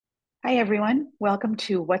Hi, everyone. Welcome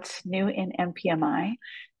to What's New in MPMI,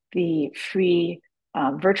 the free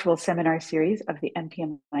virtual seminar series of the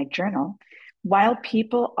MPMI Journal. While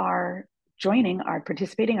people are joining, are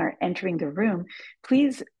participating, are entering the room,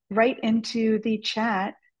 please write into the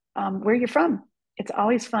chat where you're from. It's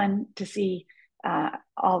always fun to see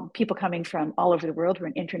all people coming from all over the world. We're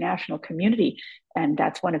an international community, and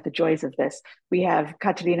that's one of the joys of this. We have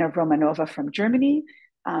Katerina Romanova from Germany,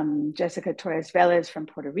 Jessica Torres Velez from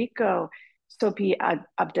Puerto Rico, Sophie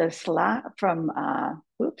Abdeslah from,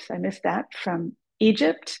 I missed that, from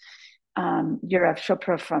Egypt, Yurav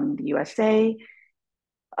Chopra from the USA,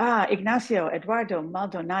 Ignacio Eduardo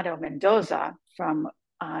Maldonado Mendoza from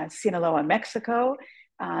Sinaloa, Mexico,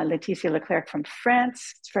 Leticia Leclerc from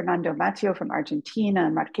France, Fernando Macio from Argentina,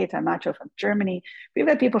 and Marqueta Macho from Germany. We've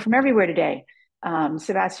got people from everywhere today.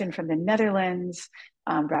 Sebastian from the Netherlands,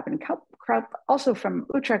 Robin Krupp, also from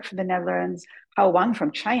Utrecht from the Netherlands, Hao Wang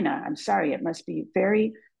from China. I'm sorry, it must be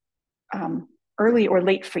very early or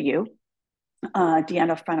late for you.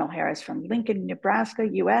 Deanna Funnel Harris from Lincoln, Nebraska,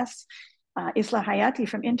 US. Isla Hayati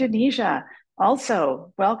from Indonesia.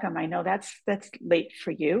 Also, welcome. I know that's late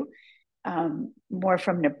for you. More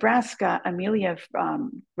from Nebraska, Amelia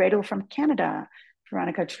Redel from Canada,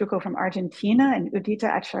 Veronica Truco from Argentina, and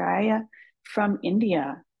Udita Acharya from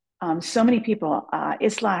India. So many people.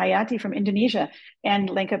 Isla Hayati from Indonesia, and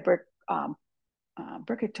Lenka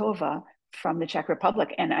Burkitova from the Czech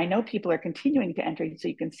Republic. And I know people are continuing to enter, so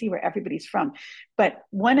you can see where everybody's from. But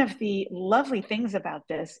one of the lovely things about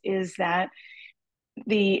this is that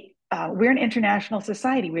we're an international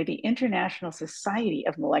society. We're the International Society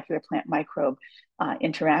of Molecular Plant Microbe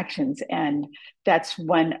Interactions. And that's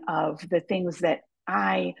one of the things that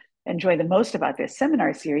I enjoy the most about this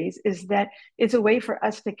seminar series, is that it's a way for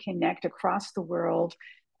us to connect across the world,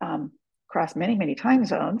 across many, many time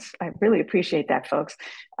zones. I really appreciate that, folks,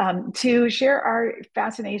 to share our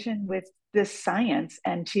fascination with this science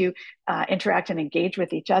and to interact and engage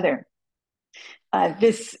with each other.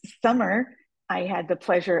 This summer, I had the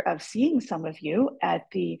pleasure of seeing some of you at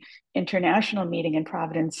the international meeting in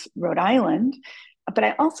Providence, Rhode Island, but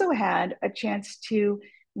I also had a chance to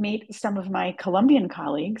meet some of my Colombian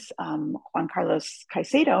colleagues, Juan Carlos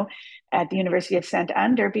Caicedo at the University of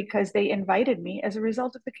Santander, because they invited me as a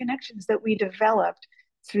result of the connections that we developed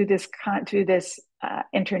through this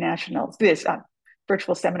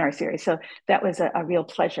virtual seminar series. So that was a real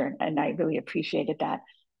pleasure, and I really appreciated that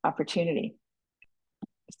opportunity.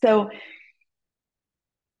 So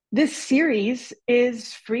this series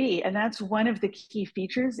is free, and that's one of the key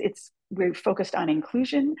features. We're focused on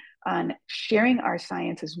inclusion, on sharing our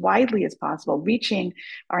science as widely as possible, reaching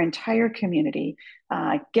our entire community,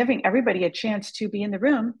 giving everybody a chance to be in the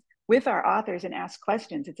room with our authors and ask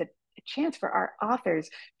questions. It's a chance for our authors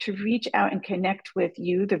to reach out and connect with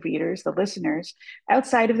you, the readers, the listeners,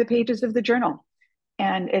 outside of the pages of the journal.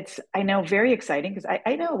 And it's, I know, very exciting, because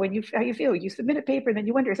I know how you feel. You submit a paper and then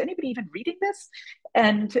you wonder, is anybody even reading this?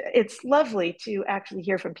 And it's lovely to actually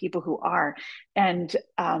hear from people who are. And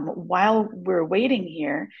while we're waiting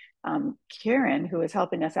here, Karen, who is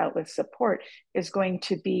helping us out with support, is going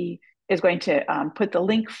to put the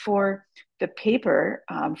link for the paper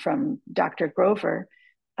from Dr. Grover,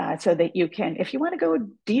 so that you can, if you want to go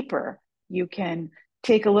deeper, you can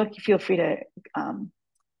take a look. Feel free to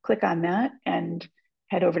click on that and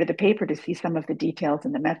head over to the paper to see some of the details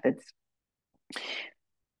and the methods.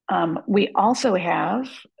 We also have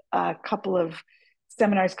a couple of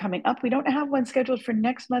seminars coming up. We don't have one scheduled for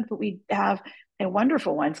next month, but we have a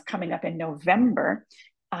wonderful one coming up in November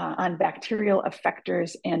on bacterial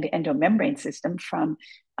effectors and the endomembrane system from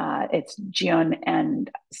it's Jion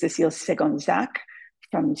and Cecile Segonzak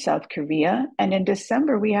from South Korea. And in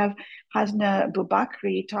December, we have Hasna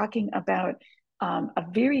Boubakri talking about a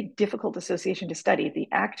very difficult association to study, the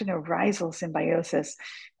actinoryzal symbiosis,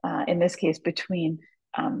 in this case, between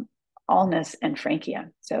ulnus and frankia.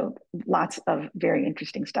 So lots of very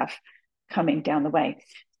interesting stuff coming down the way.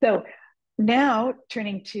 So now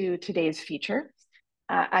turning to today's feature,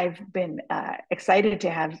 I've been excited to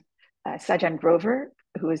have Sajjan Grover,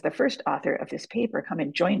 who is the first author of this paper, come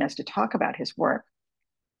and join us to talk about his work.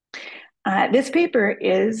 This paper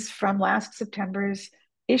is from last September's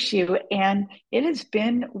issue, and it has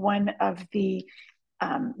been one of the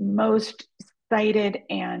most cited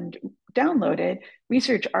and downloaded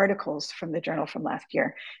research articles from the journal from last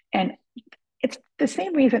year. And it's the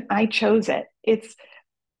same reason I chose it. It's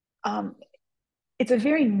a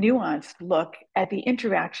very nuanced look at the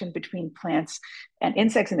interaction between plants and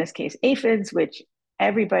insects, in this case, aphids, which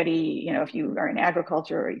everybody, if you are in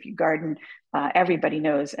agriculture or if you garden, everybody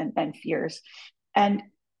knows and fears. And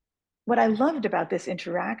what I loved about this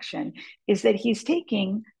interaction is that he's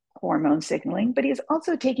taking hormone signaling, but he's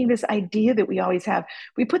also taking this idea that we always have.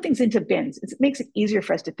 We put things into bins. It makes it easier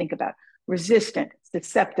for us to think about resistant,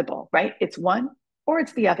 susceptible, right? It's one or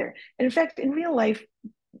it's the other. And in fact, in real life,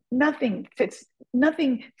 nothing fits,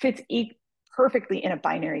 nothing fits perfectly in a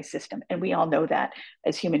binary system. And we all know that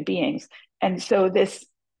as human beings. And so this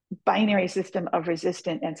binary system of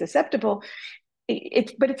resistant and susceptible,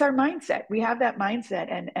 but it's our mindset. We have that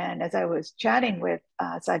mindset. And as I was chatting with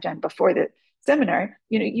Sajjan before the seminar,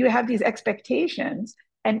 you have these expectations,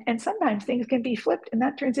 and sometimes things can be flipped, and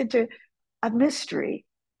that turns into a mystery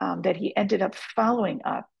that he ended up following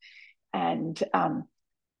up. And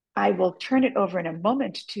I will turn it over in a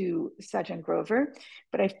moment to Sajjan Grover,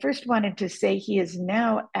 but I first wanted to say he is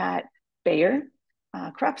now at Bayer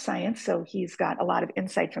Crop Science, so he's got a lot of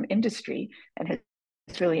insight from industry and has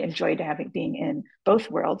really enjoyed being in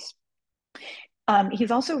both worlds.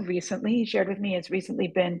 He's also recently, he shared with me, has recently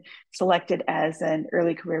been selected as an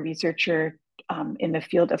early career researcher in the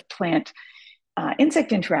field of plant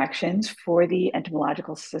insect interactions for the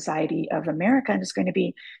Entomological Society of America, and is going to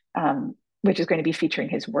be which is going to be featuring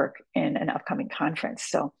his work in an upcoming conference.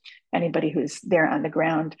 So anybody who's there on the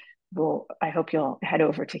ground I hope you'll head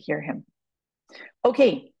over to hear him.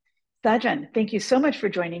 Okay, Sajjan, thank you so much for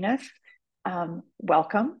joining us.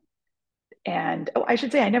 Welcome. And I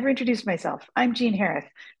should say, I never introduced myself. I'm Jean Harris.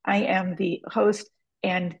 I am the host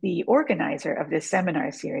and the organizer of this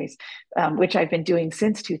seminar series, which I've been doing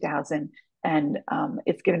since 2000. And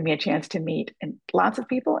it's given me a chance to meet lots of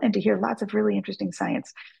people and to hear lots of really interesting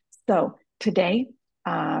science. So today,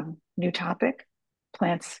 new topic,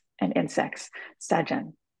 plants and insects.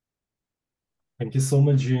 Sajjan. Thank you so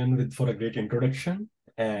much, Jean, for a great introduction.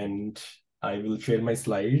 And I will share my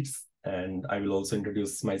slides, and I will also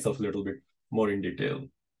introduce myself a little bit more in detail.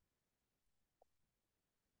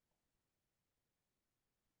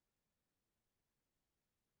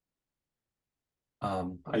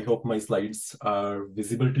 I hope my slides are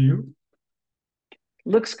visible to you.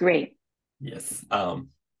 Looks great. Yes.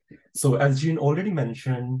 So as Jean already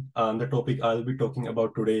mentioned, the topic I'll be talking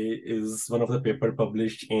about today is one of the paper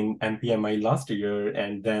published in MPMI last year.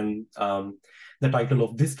 And then the title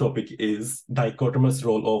of this topic is Dichotomous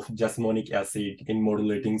Role of Jasmonic Acid in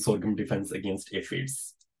Modulating Sorghum Defense Against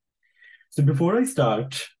Aphids. So before I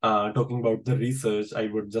start talking about the research, I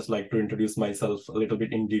would just like to introduce myself a little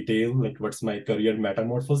bit in detail, like what's my career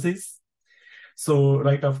metamorphosis. So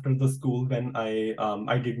right after the school, when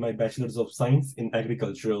I did my Bachelor's of Science in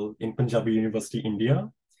Agricultural in Punjabi University, India,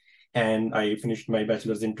 and I finished my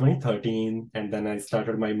Bachelor's in 2013, and then I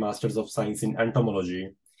started my Master's of Science in Entomology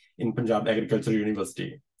in Punjab Agricultural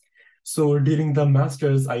University. So during the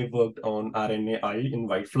Master's, I worked on RNAi in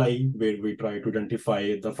whitefly, where we try to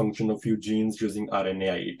identify the function of few genes using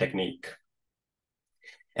RNAi technique.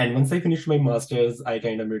 And once I finished my master's, I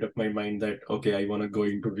kind of made up my mind that, okay, I want to go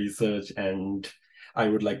into research and I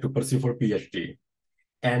would like to pursue for PhD.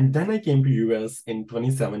 And then I came to US in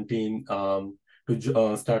 2017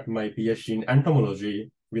 to start my PhD in entomology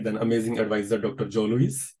with an amazing advisor, Dr. Joe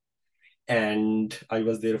Lewis. And I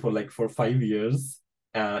was there for 5 years,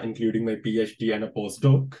 including my PhD and a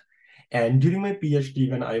postdoc. And during my PhD,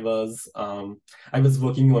 when I was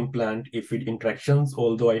working on plant aphid interactions,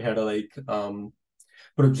 although I had a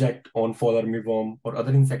project on fall armyworm or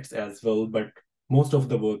other insects as well, but most of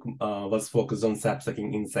the work was focused on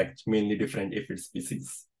sap-sucking insects, mainly different aphid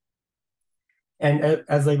species. And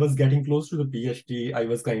as I was getting close to the PhD, I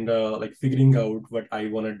was kind of figuring out what I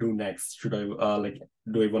want to do next. Should I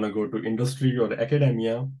do I want to go to industry or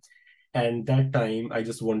academia? And that time, I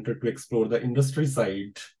just wanted to explore the industry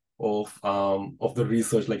side of the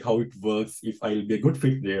research, like how it works, if I'll be a good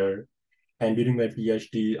fit there. And during my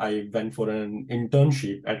PhD, I went for an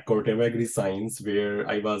internship at Corteva Agri Science, where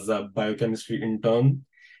I was a biochemistry intern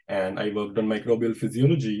and I worked on microbial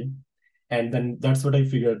physiology. And then that's what I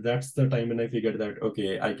figured. That's the time when I figured that,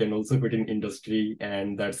 okay, I can also fit in industry,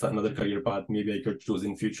 and that's another career path maybe I could choose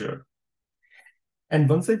in future. And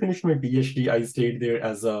once I finished my PhD, I stayed there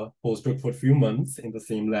as a postdoc for a few months in the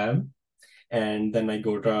same lab. And then I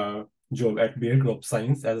got a job at Bayer Crop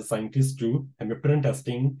Science as a scientist too, hemipteran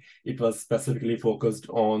testing. It was specifically focused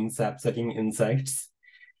on sap-sucking insects.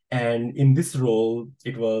 And in this role,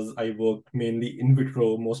 I worked mainly in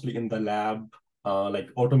vitro, mostly in the lab, like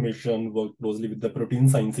automation, worked closely with the protein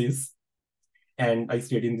sciences. And I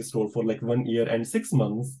stayed in this role for 1 year and 6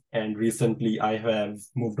 months. And recently I have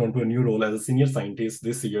moved on to a new role as a senior scientist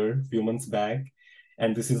this year, a few months back.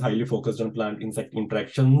 And this is highly focused on plant-insect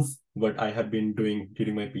interactions, what I have been doing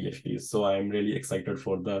during my PhD. So I'm really excited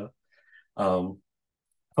for the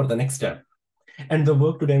next step. And the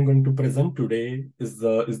work today I'm going to present today is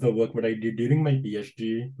the work that I did during my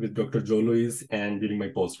PhD with Dr. Joe Lewis and during my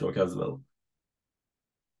postdoc as well.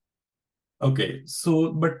 Okay,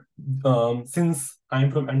 so since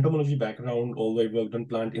I'm from entomology background, although I worked on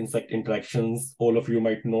plant-insect interactions, all of you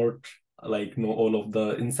might not know all of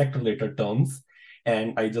the insect-related terms,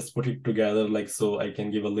 and I just put it together so I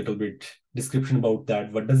can give a little bit description about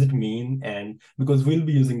that. What does it mean? And because we'll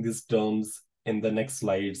be using these terms in the next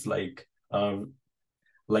slides,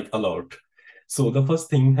 a lot. So the first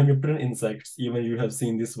thing, hemipteran insects, even you have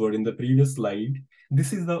seen this word in the previous slide.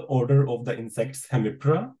 This is the order of the insects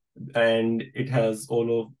Hemiptera, and it has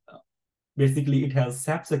basically it has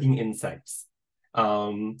sap-sucking insects.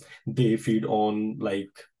 They feed on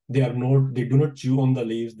they do not chew on the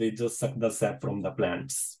leaves, they just suck the sap from the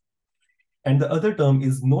plants. And the other term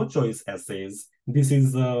is no choice assays. This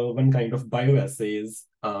is one kind of bioassays.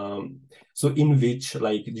 So in which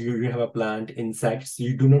you have a plant, insects,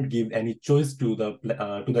 you do not give any choice to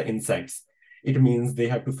the insects. It means they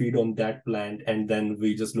have to feed on that plant, and then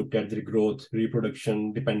we just looked at their growth,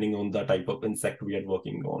 reproduction, depending on the type of insect we are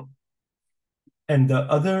working on. And the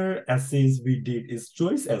other assays we did is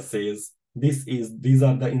choice assays. These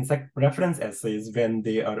are the insect preference assays when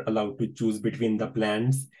they are allowed to choose between the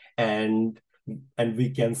plants, and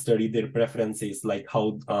we can study their preferences, like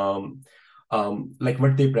how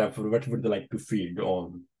what they prefer, what would they like to feed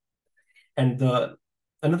on. And the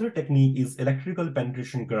another technique is electrical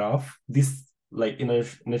penetration graph. This, in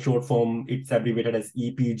a short form, it's abbreviated as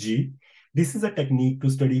EPG. This is a technique to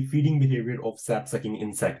study feeding behavior of sap-sucking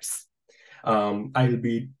insects. I'll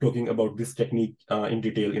be talking about this technique in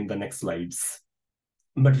detail in the next slides.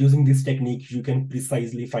 But using this technique, you can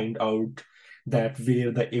precisely find out that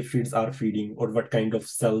where the aphids are feeding or what kind of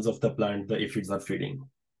cells of the plant the aphids are feeding.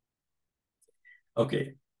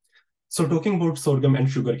 Okay, so talking about sorghum and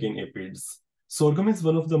sugarcane aphids. Sorghum is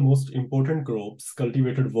one of the most important crops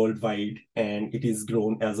cultivated worldwide, and it is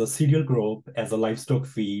grown as a cereal crop, as a livestock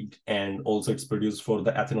feed, and also it's produced for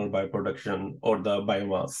the ethanol bioproduction or the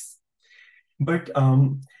biomass. But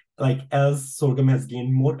as sorghum has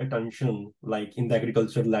gained more attention, in the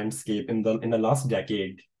agricultural landscape in the last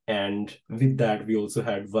decade, and with that we also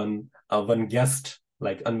had one guest,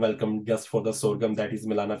 unwelcome guest for the sorghum, that is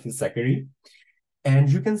Melanophyes saccharine.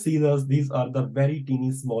 And you can see these are the very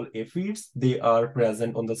teeny small aphids. They are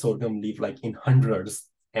present on the sorghum leaf in hundreds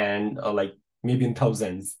and maybe in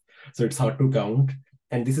thousands. So it's hard to count.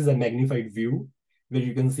 And this is a magnified view where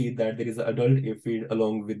you can see that there is an adult aphid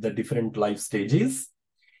along with the different life stages.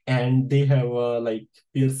 And they have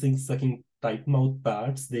piercing, sucking type mouth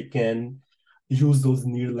parts. They can use those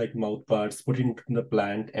needle-like mouth parts, put it into the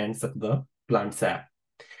plant and suck the plant sap.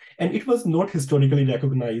 And it was not historically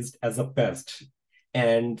recognized as a pest.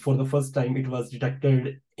 And for the first time, it was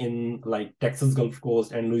detected in Texas Gulf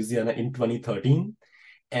Coast and Louisiana in 2013.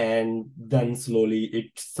 And then slowly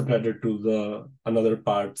it spread to the another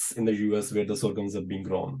parts in the US where the sorghums are being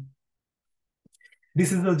grown.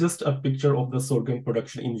 This is just a picture of the sorghum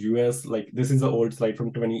production in US. This is an old slide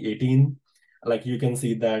from 2018. You can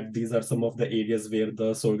see that these are some of the areas where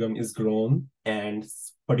the sorghum is grown, and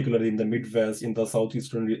particularly in the Midwest, in the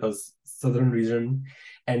southern region.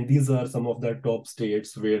 And these are some of the top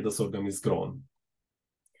states where the sorghum is grown.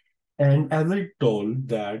 And as I told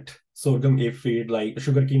that sorghum aphid,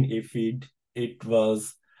 sugarcane aphid, it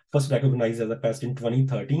was first recognized as a pest in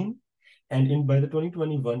 2013. And by the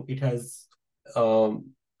 2021, it has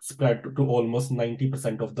spread to almost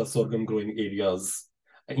 90% of the sorghum growing areas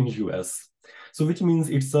in US. So which means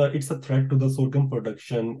it's a threat to the sorghum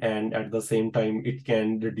production, and at the same time, it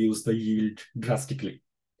can reduce the yield drastically.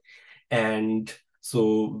 And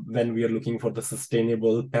so when we are looking for the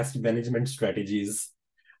sustainable pest management strategies,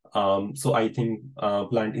 so I think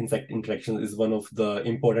plant insect interaction is one of the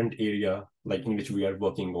important area in which we are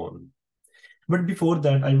working on. But before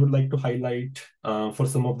that, I would like to highlight for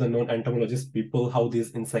some of the non-entomologist people how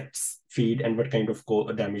these insects feed and what kind of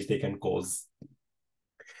damage they can cause.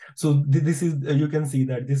 So this is, you can see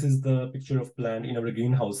that this is the picture of plant in our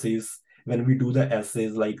greenhouses. When we do the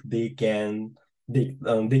assays, they can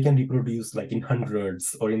reproduce in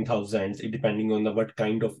hundreds or in thousands, depending on what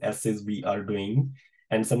kind of assays we are doing.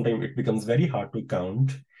 And sometimes it becomes very hard to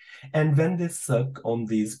count. And when they suck on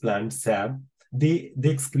these plant sap, they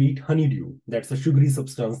excrete honeydew. That's a sugary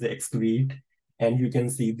substance they excrete, and you can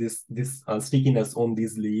see this stickiness on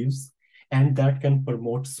these leaves, and that can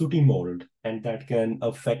promote sooty mold, and that can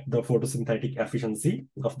affect the photosynthetic efficiency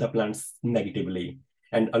of the plants negatively,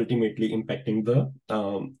 and ultimately impacting the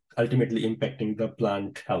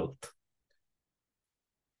plant health.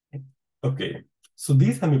 Okay, So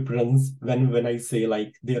these hemipterans, when I say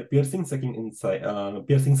like they are piercing sucking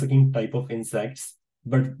type of insects,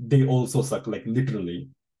 but they also suck like literally.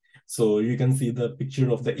 So you can see the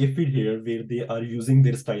picture of the aphid here where they are using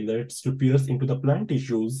their stylets to pierce into the plant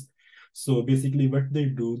tissues. So basically what they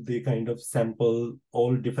do, they kind of sample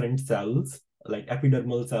all different cells like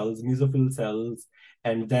epidermal cells, mesophyll cells,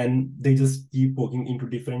 and then they just keep poking into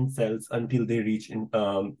different cells until they reach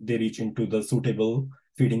into the suitable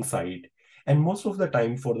feeding site. And most of the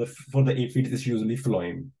time for the aphids is usually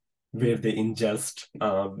phloem, where they ingest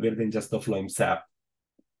the phloem sap.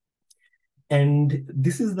 And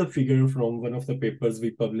this is the figure from one of the papers we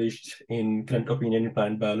published in Current Opinion in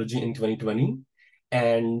Plant Biology in 2020.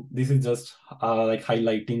 And this is just like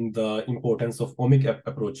highlighting the importance of omic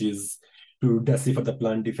approaches to decipher the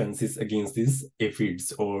plant defenses against these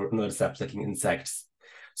aphids or other sap-sucking insects.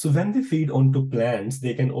 So when they feed onto plants,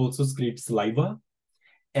 they can also secrete saliva,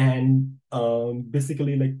 and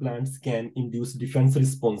basically like plants can induce defense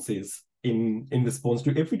responses in response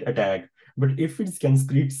to aphid attack, but aphids can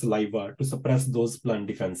secrete saliva to suppress those plant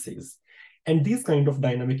defenses. And these kind of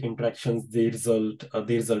dynamic interactions, they result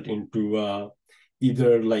into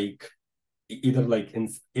either like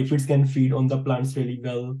aphids can feed on the plants really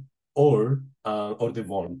well, or they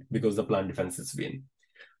won't because the plant defenses win.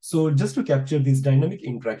 So just to capture these dynamic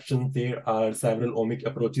interactions, there are several omic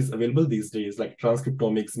approaches available these days, like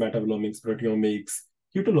transcriptomics, metabolomics, proteomics,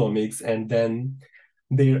 cutolomics, and then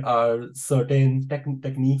there are certain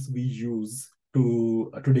techniques we use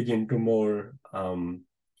to dig into more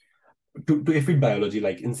to aphid biology,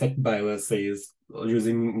 like insect bioassays,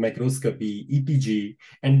 using microscopy, EPG,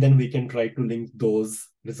 and then we can try to link those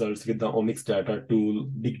results with the omics data to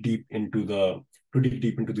dig deep into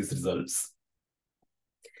these results.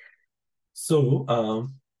 So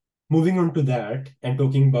moving on to that and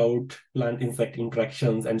talking about plant insect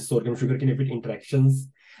interactions and sorghum sugarcane aphid interactions,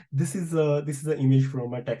 this is an image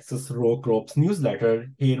from a Texas row crops newsletter.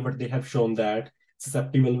 Here, what they have shown that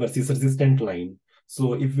susceptible versus resistant line.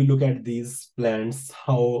 So if we look at these plants,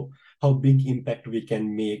 how big impact we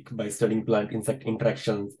can make by studying plant insect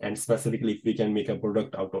interactions, and specifically if we can make a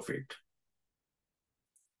product out of it.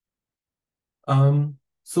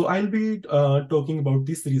 So I'll be talking about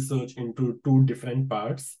this research into two different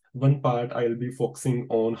parts. One part I'll be focusing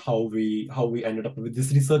on how we ended up with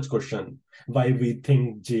this research question, why we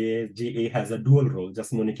think JA has a dual role,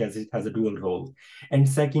 Jasmonic has a dual role. And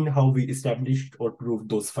second, how we established or proved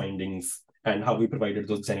those findings and how we provided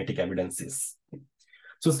those genetic evidences.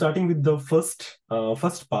 So starting with the first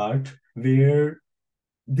part, where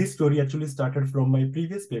this story actually started from my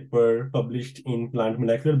previous paper published in Plant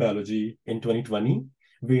Molecular Biology in 2020,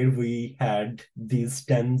 where we had these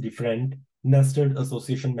 10 different nested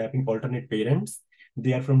association mapping alternate parents.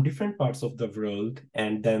 They are from different parts of the world,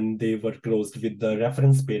 and then they were closed with the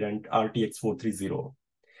reference parent RTX430.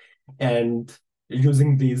 And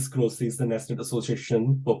using these crosses, the nested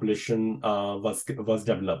association population was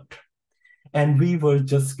developed. And we were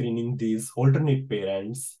just screening these alternate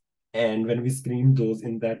parents. And when we screened those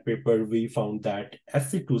in that paper, we found that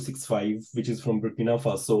SC265, which is from Burkina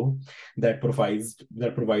Faso, that provides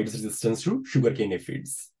resistance to sugarcane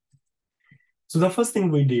aphids. So the first thing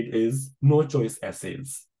we did is no choice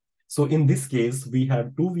assays. So in this case, we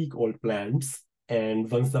have 2-week-old plants. And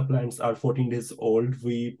once the plants are 14 days old,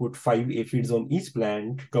 we put 5 aphids on each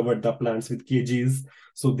plant, covered the plants with cages.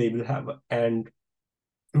 So they will have, and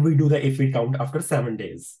we do the aphid count after 7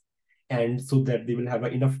 days, and so that they will have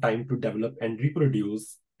enough time to develop and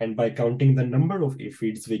reproduce. And by counting the number of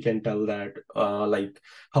aphids, we can tell that like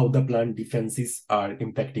how the plant defenses are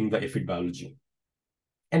impacting the aphid biology.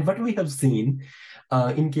 And what we have seen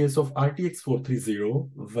in case of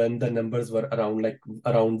RTX430, when the numbers were around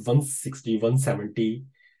 160, 170,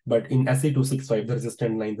 but in SA265, the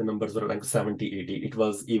resistant line, the numbers were like 70, 80. It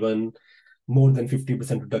was even more than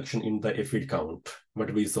 50% reduction in the aphid count,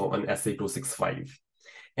 what we saw on SA265.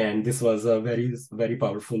 And this was a very, very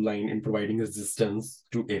powerful line in providing resistance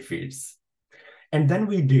to aphids. And then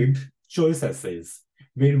we did choice assays,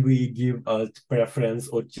 where we give a preference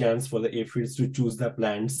or chance for the aphids to choose the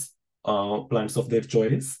plants of their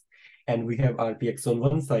choice. And we have RTX on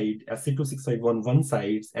one side, SA265 on one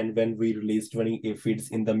side, and when we release 20 aphids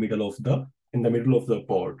in the middle of the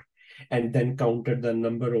pod, and then counted the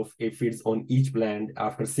number of aphids on each plant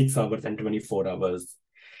after 6 hours and 24 hours.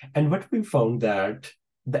 And what we found that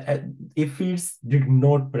the aphids did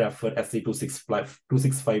not prefer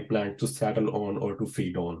SA265 plant to settle on or to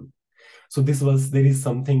feed on. So there is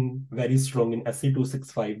something very strong in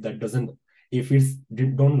SA265 that aphids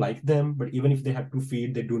don't like them, but even if they have to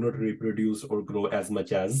feed, they do not reproduce or grow as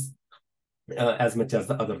much as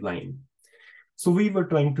the other line. So we were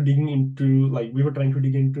trying to dig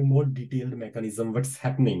into more detailed mechanism, what's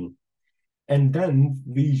happening. And then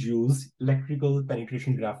we use electrical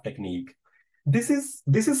penetration graph technique. This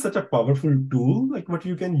is such a powerful tool, like what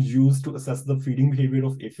you can use to assess the feeding behavior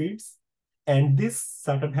of aphids. And this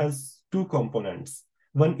setup has two components.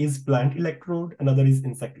 One is plant electrode, another is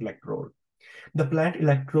insect electrode. The plant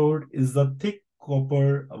electrode is a thick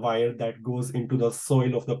copper wire that goes into the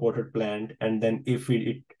soil of the potted plant, and then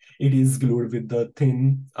it is glued with the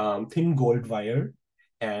thin gold wire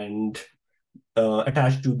and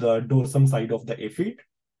attached to the dorsum side of the aphid.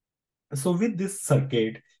 So with this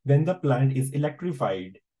circuit, when the plant is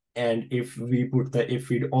electrified, and if we put the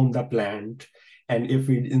aphid on the plant, and if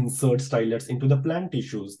we insert stylets into the plant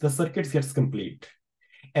tissues, the circuit gets complete.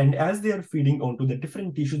 And as they are feeding onto the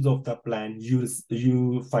different tissues of the plant,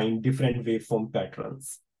 you find different waveform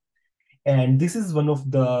patterns. And this is one of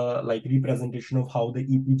the representation of how the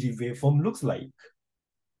EPG waveform looks like.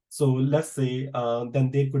 So let's say then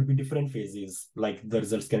there could be different phases, like the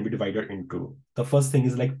results can be divided into. The first thing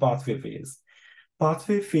is like pathway phase.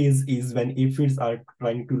 Pathway phase is when aphids are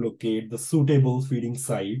trying to locate the suitable feeding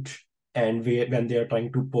site, and when they are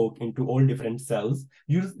trying to poke into all different cells,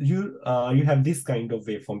 you have this kind of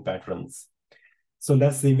waveform patterns. So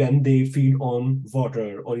let's say when they feed on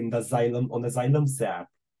water or in the xylem, on the xylem sap,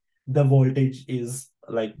 the voltage is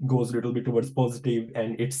goes a little bit towards positive,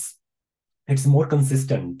 and it's more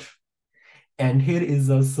consistent. And here is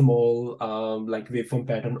a small waveform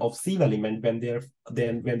pattern of sieve element when they're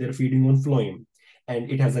feeding on phloem,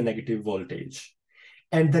 and it has a negative voltage.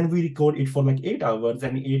 And then we record it for like 8 hours,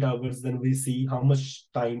 and 8 hours, then we see how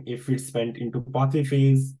much time aphids spent into pathway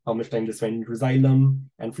phase, how much time they spent into xylem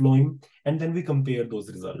and phloem, and then we compare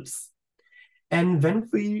those results. And when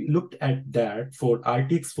we looked at that for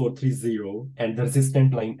RTX 430 and the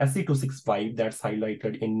resistant line SC265 that's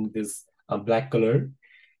highlighted in this black color,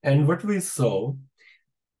 and what we saw,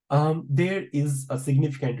 there is a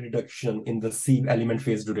significant reduction in the sieve element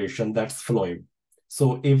phase duration, that's phloem.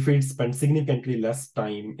 So if it spends significantly less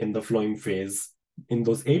time in the phloem phase in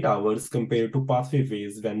those 8 hours compared to pathway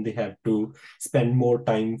phase, when they have to spend more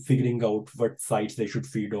time figuring out what sites they should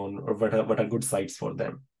feed on, or what are good sites for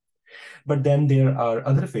them. But then there are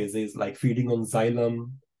other phases like feeding on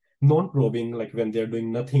xylem, non-probing, like when they're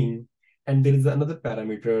doing nothing. And there is another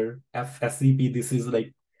parameter, FSCP. This is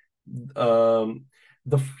um,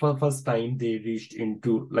 the first time they reached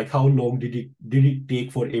into, like, how long did it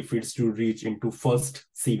take for aphids to reach into first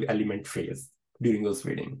sieve element phase during those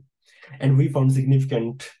feeding. And we found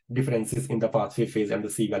significant differences in the pathway phase and the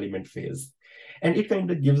sieve element phase. And it kind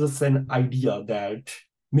of gives us an idea that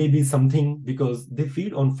maybe something, because they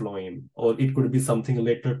feed on phloem, or it could be something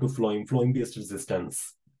related to phloem-based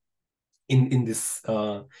resistance in this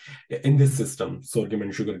system, sorghum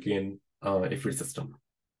and sugarcane aphid system.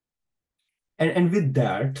 And with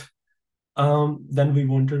that, then we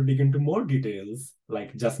want to dig into more details,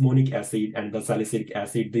 like jasmonic acid and the salicylic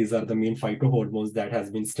acid. These are the main phytohormones that has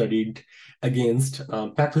been studied against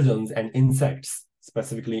pathogens and insects,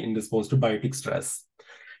 specifically in response to biotic stress.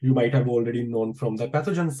 You might have already known from the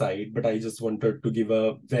pathogen side, but I just wanted to give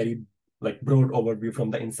a very broad overview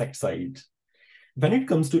from the insect side. When it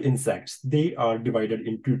comes to insects, they are divided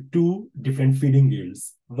into two different feeding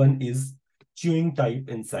yields. One is chewing type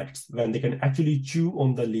insects, when they can actually chew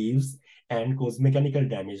on the leaves and cause mechanical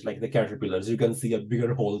damage, like the caterpillars. You can see a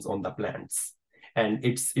bigger holes on the plants, and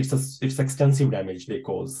it's extensive damage they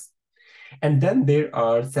cause. And then there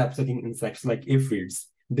are sap-sucking insects like aphids.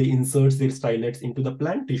 They insert their stylets into the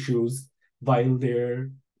plant tissues while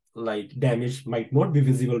their damage might not be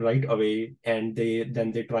visible right away, and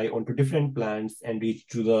they try onto different plants and reach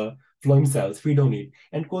to the phloem cells, feed on it,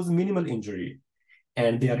 and cause minimal injury.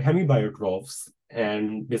 And they are hemibiotrophs,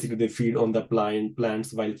 and basically they feed on the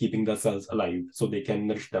plants while keeping the cells alive so they can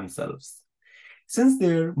nourish themselves. Since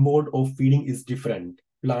their mode of feeding is different,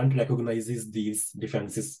 plant recognizes these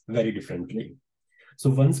defenses very differently. So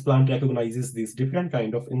once plant recognizes this different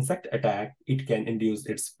kind of insect attack, it can induce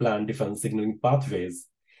its plant defense signaling pathways.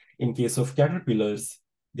 In case of caterpillars,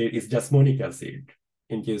 there is jasmonic acid.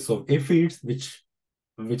 In case of aphids, which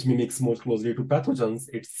mimics more closely to pathogens,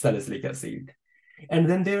 it's salicylic acid. And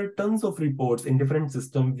then there are tons of reports in different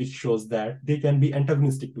systems which shows that they can be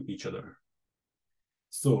antagonistic to each other.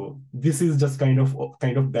 So this is just kind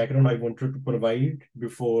of background I wanted to provide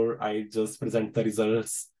before I just present the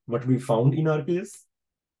results, what we found in our case.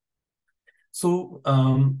 So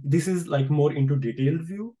this is more into detailed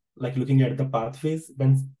view, like looking at the pathways.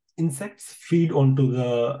 When insects feed onto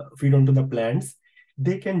the plants,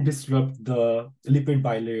 they can disrupt the lipid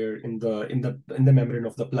bilayer in the membrane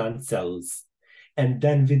of the plant cells. And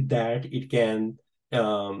then with that, it can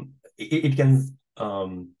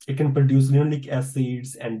produce linoleic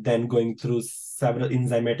acids, and then going through several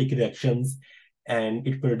enzymatic reactions, and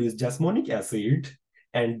it produces jasmonic acid.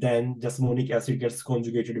 And then jasmonic acid gets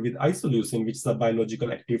conjugated with isoleucine, which is a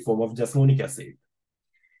biological active form of jasmonic acid.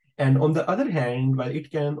 And on the other hand, while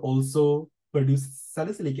it can also produce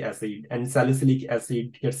salicylic acid, and salicylic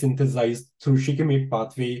acid gets synthesized through shikimate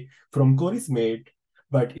pathway from corismate,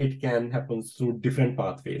 but it can happen through different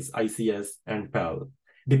pathways, ICS and PAL,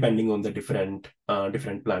 depending on the different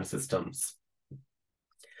plant systems.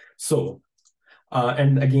 So,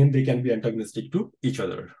 and again, they can be antagonistic to each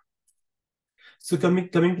other. So coming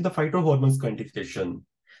to the phytohormones quantification.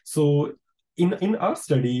 So in our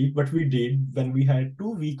study, what we did when we had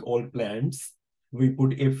 2-week-old plants, we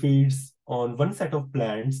put aphids on one set of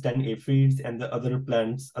plants, 10 aphids, and the other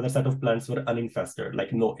set of plants were uninfested,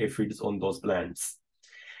 like no aphids on those plants.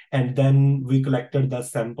 And then we collected the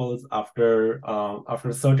samples after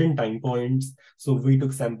certain time points. So we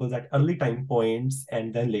took samples at early time points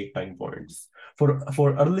and then late time points.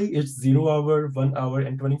 For early, it's 0 hour, 1 hour,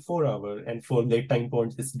 and 24 hour. And for late time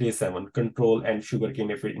points, it's day 7, control and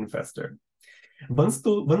sugarcane aphid infested. Once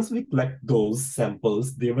we collect those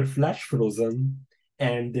samples, they were flash frozen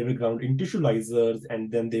and they were ground in tissue lysers,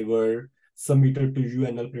 and then they were submitted to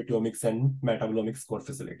UNL proteomics and metabolomics core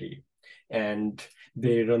facility. And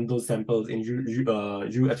they run those samples in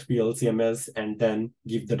UHPL CMS and then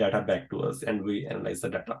give the data back to us, and we analyze the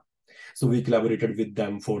data. So we collaborated with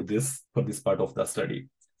them for this part of the study,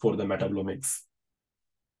 for the metabolomics.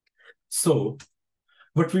 So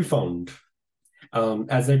what we found,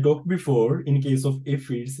 as I talked before, in case of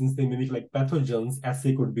aphids, since they mimic like pathogens,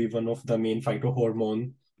 SA could be one of the main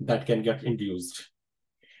phytohormone that can get induced.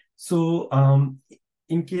 So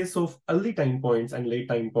in case of early time points and late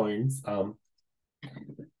time points,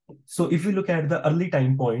 so if we look at the early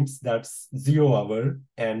time points, that's 0 hour,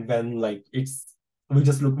 and when like we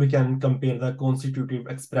can compare the constitutive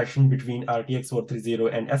expression between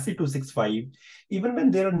RTX430 and SC265. Even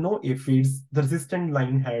when there are no aphids, the resistant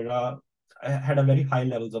line had a very high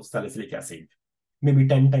levels of salicylic acid, maybe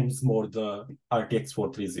 10 times more the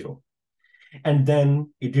RTX430. And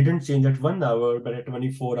then it didn't change at 1 hour, but at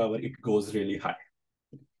 24 hour, it goes really high.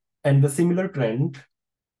 And the similar trend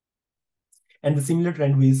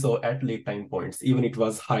we saw at late time points, even it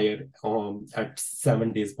was higher at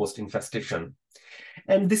 7 days post-infestation.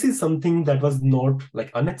 And this is something that was not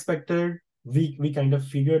like unexpected. We kind of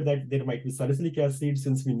figured that there might be salicylic acid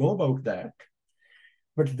since we know about that.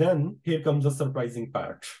 But then here comes the surprising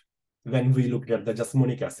part when we looked at the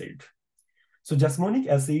jasmonic acid. So jasmonic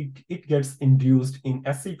acid, it gets induced in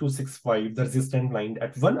SC265, the resistant line,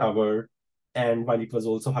 at 1 hour, and while it was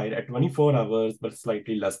also higher at 24 hours, but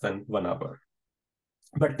slightly less than 1 hour.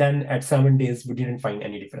 But then at 7 days, we didn't find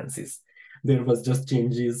any differences. There was just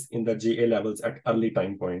changes in the JA levels at early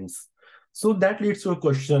time points. So that leads to a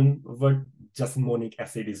question, what jasmonic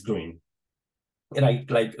acid is doing, right?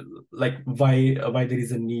 Like why there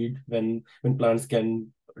is a need when plants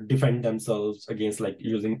can defend themselves against like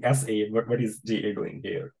using SA, what is JA doing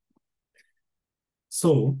here?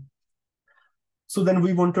 So then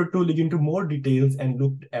we wanted to look into more details and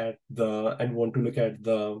want to look at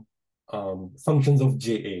the functions of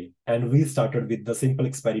JA, and we started with the simple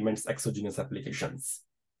experiments exogenous applications.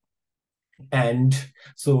 And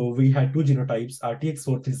so we had 2 genotypes,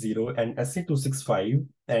 RTX430 and SC265,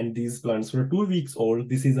 and these plants were 2 weeks old.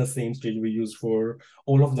 This is the same stage we used for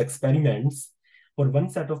all of the experiments. For one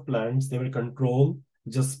set of plants, they were controlled,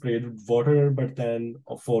 just sprayed with water, but then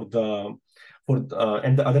and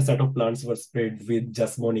the other set of plants were sprayed with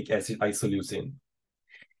jasmonic acid isoleucine.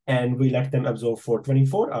 And we let them absorb for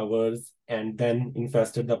 24 hours and then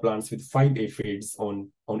infested the plants with 5 aphids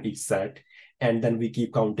on each set. And then we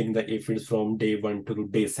keep counting the aphids from day 1 to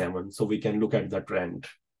day 7. So we can look at the trend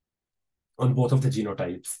on both of the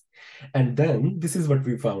genotypes. And then this is what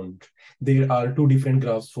we found. There are 2 different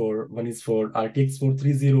graphs one is for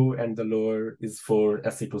RTX430 and the lower is for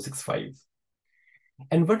SC265.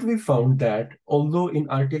 And what we found that although in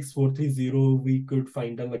RTX430 we could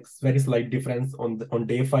find a like very slight difference on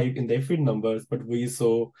day 5 in the aphid numbers, but we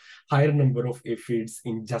saw higher number of aphids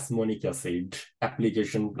in jasmonic acid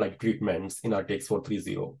application like treatments in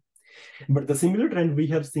RTX430. But the similar trend we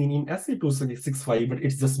have seen in SC265, but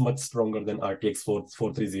it's just much stronger than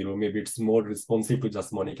RTX430. Maybe it's more responsive to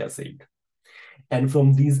jasmonic acid. And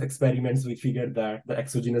from these experiments, we figured that the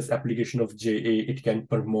exogenous application of JA, it can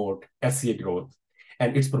promote SCA growth,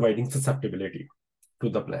 and it's providing susceptibility to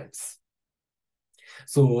the plants.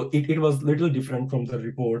 So it was a little different from the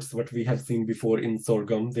reports what we have seen before in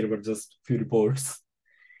sorghum. There were just few reports.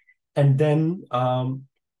 And then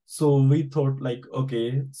so we thought like,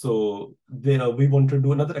 okay, so we want to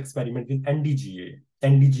do another experiment with NDGA.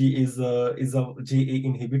 NDGA is a JA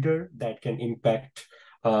inhibitor that can impact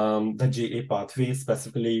the JA pathway,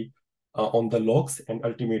 specifically on the LOX, and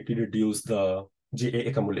ultimately reduce the JA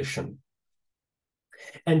accumulation.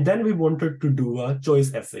 And then we wanted to do a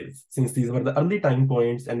choice assays, since these were the early time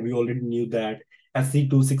points, and we already knew that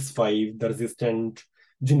SC265, the resistant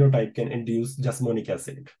genotype, can induce jasmonic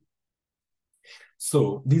acid.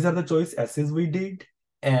 So these are the choice assays we did.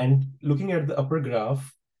 And looking at the upper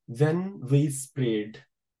graph, when we sprayed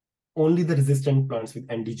only the resistant plants with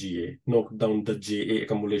NDGA, knocked down the JA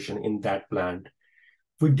accumulation in that plant,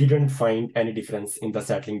 we didn't find any difference in the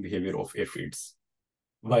settling behavior of aphids.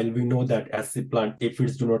 While we know that acid plant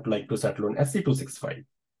aphids do not like to settle on SC265.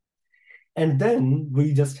 And then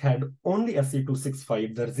we just had only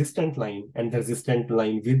SC265, the resistant line, and the resistant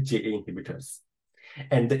line with JA inhibitors.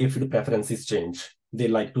 And the aphid preferences change. They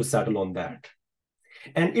like to settle on that.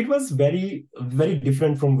 And it was very, very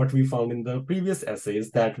different from what we found in the previous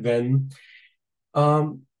assays, that when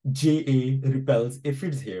JA repels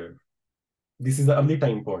aphids here, this is the early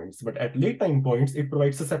time points, but at late time points, it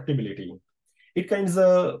provides susceptibility. It kind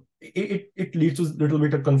of it leads to a little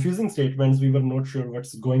bit of confusing statements. We were not sure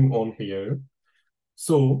what's going on here.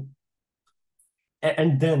 So,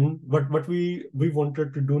 and then what we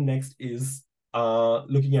wanted to do next is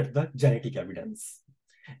looking at the genetic evidence.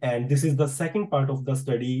 And this is the second part of the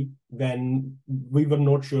study, when we were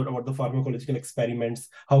not sure about the pharmacological experiments,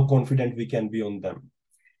 how confident we can be on them.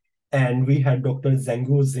 And we had Dr.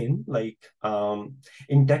 Zhengguo Zin, like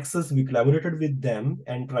in Texas, we collaborated with them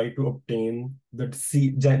and tried to obtain the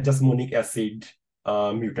jasmonic acid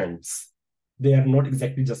mutants. They are not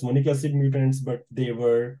exactly jasmonic acid mutants, but they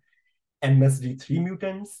were MSD3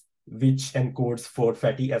 mutants, which encodes for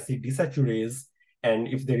fatty acid desaturase. And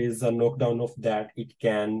if there is a knockdown of that, it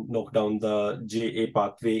can knock down the JA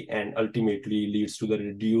pathway and ultimately leads to the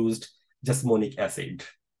reduced jasmonic acid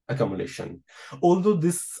accumulation. Although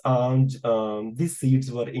these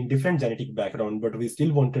seeds were in different genetic background, but we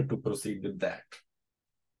still wanted to proceed with that.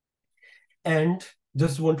 And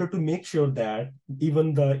just wanted to make sure that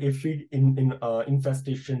even the aphid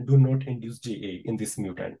infestation do not induce JA in this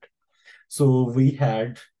mutant. So we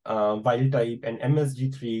had wild type and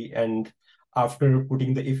MSG3, and after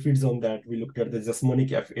putting the aphids on that, we looked at the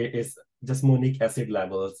jasmonic acid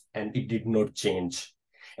levels, and it did not change.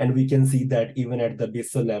 And we can see that even at the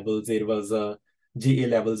basal levels, there was JA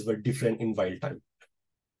levels were different in wild type.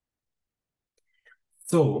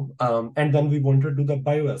 So, and then we wanted to do the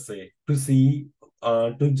bioassay to see,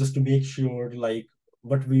 to make sure like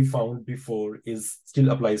what we found before is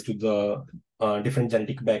still applies to the different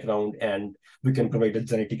genetic background, and we can provide a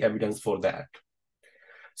genetic evidence for that.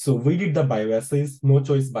 So we did the bioassays, no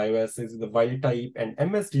choice bioassays, the wild type and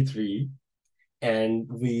MSD3, and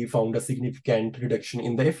we found a significant reduction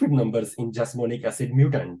in the aphid numbers in jasmonic acid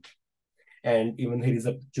mutant. And even here is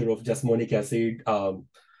a picture of jasmonic acid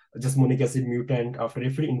mutant after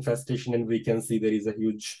aphid infestation, and we can see there is a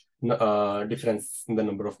huge difference in the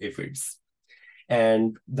number of aphids.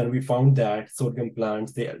 And then we found that sorghum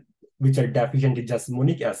plants, which are deficient in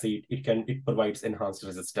jasmonic acid, it provides enhanced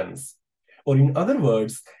resistance. Or in other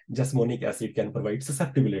words, jasmonic acid can provide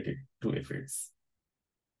susceptibility to aphids.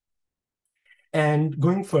 And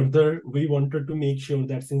going further, we wanted to make sure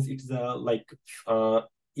that since it's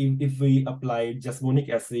if we apply jasmonic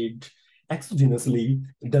acid exogenously,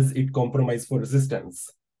 does it compromise for resistance?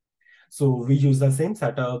 So we use the same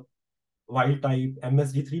setup, wild type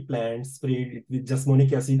MSG3 plants, sprayed it with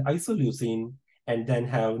jasmonic acid isoleucine, and then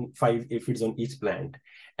have 5 aphids on each plant,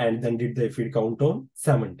 and then did the aphid count on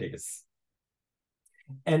Samantase.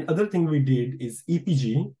 And other thing we did is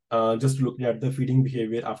EPG, just looking at the feeding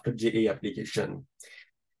behavior after JA application.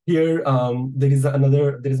 Here, there is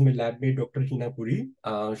my lab mate, Dr. Hina Puri.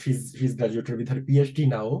 She's graduated with her PhD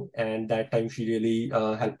now, and that time she really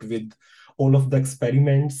helped with all of the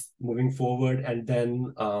experiments moving forward, and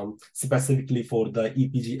then specifically for the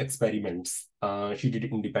EPG experiments, she did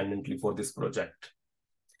it independently for this project.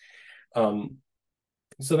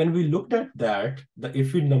 So when we looked at that, the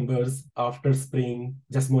aphid numbers after spraying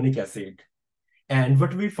jasmonic acid, and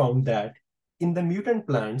what we found that in the mutant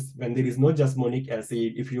plants, when there is no jasmonic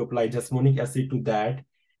acid, if you apply jasmonic acid to that,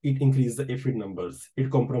 it increases the aphid numbers.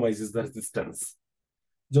 It compromises the resistance.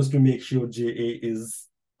 Just to make sure JA is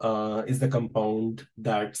the compound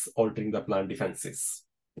that's altering the plant defenses.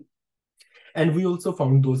 And we also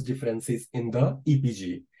found those differences in the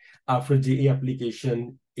EPG. After JA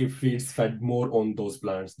application, if it's fed more on those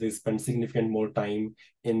plants, they spend significant more time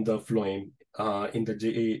in the phloem, in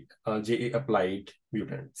the JA applied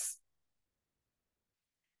mutants.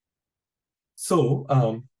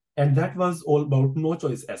 And that was all about no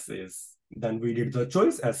choice assays. Then we did the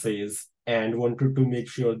choice assays and wanted to make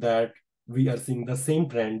sure that we are seeing the same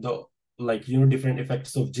trend, the different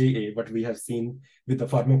effects of JA, what we have seen with the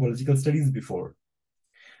pharmacological studies before.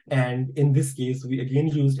 And in this case, we again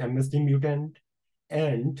used MST mutant.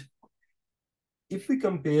 And if we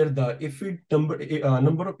compare the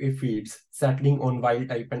number of aphids settling on wild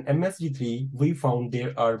type and MSD3, we found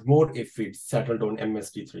there are more aphids settled on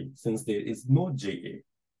MSD3 since there is no JA.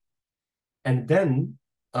 And then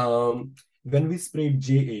when we sprayed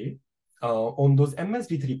JA on those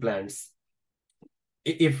MSD3 plants,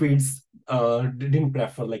 aphids didn't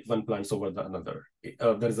prefer like one plants over the another.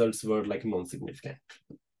 The results were like non-significant.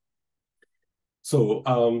 So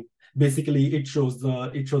basically, it shows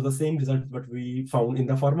the same result what we found in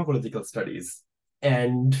the pharmacological studies.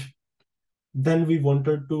 And then we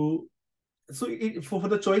wanted to, for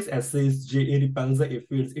the choice assays, JA repels the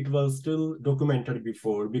aphids. It was still documented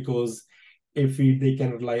before because aphid, they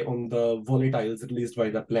can rely on the volatiles released by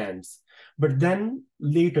the plants. But then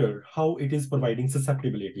later, how it is providing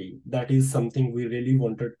susceptibility, that is something we really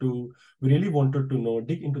wanted to know,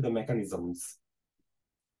 dig into the mechanisms.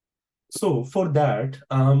 So for that,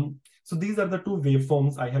 so these are the two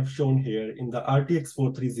waveforms I have shown here in the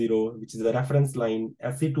RTX430, which is a reference line,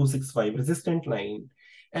 SE265 resistant line,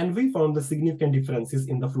 and we found the significant differences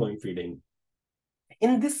in the phloem feeding.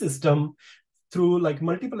 In this system, through like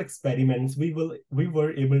multiple experiments, we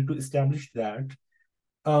were able to establish that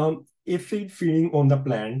aphid feeding on the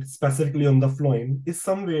plant, specifically on the phloem, is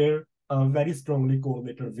somewhere very strongly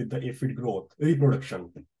correlated with the aphid growth,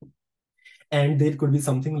 reproduction. And there could be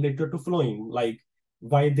something related to phloem, like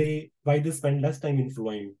why they spend less time in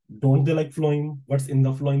phloem. Don't they like phloem? What's in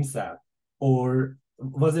the phloem sap? Or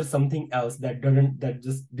was there something else that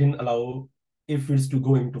just didn't allow aphids to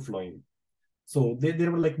go into phloem? So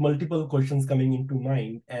there were like multiple questions coming into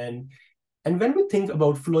mind. And when we think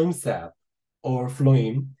about phloem sap or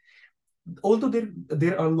phloem, although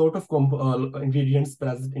there are a lot of ingredients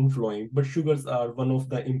present in phloem, but sugars are one of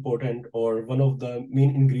the important or one of the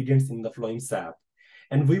main ingredients in the phloem sap.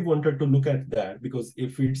 And we wanted to look at that because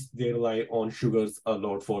aphids, they rely on sugars a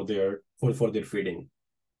lot for their feeding.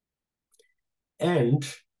 And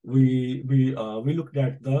we looked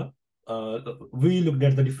at the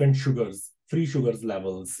different sugars, free sugars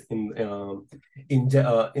levels in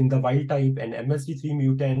the wild type and MSD3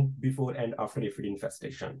 mutant before and after aphid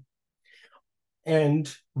infestation.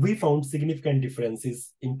 And we found significant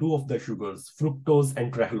differences in two of the sugars, fructose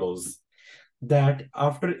and trehalose, that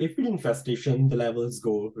after aphid infestation, the levels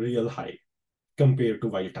go real high compared to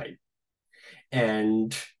wild type.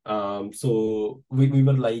 And so we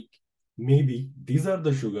were like, maybe these are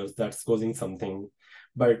the sugars that's causing something.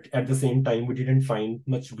 But at the same time, we didn't find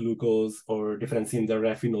much glucose or difference in the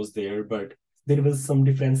raffinose there, but there was some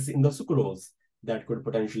difference in the sucrose that could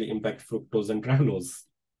potentially impact fructose and trehalose.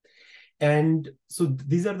 And so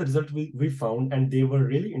these are the results we found, and they were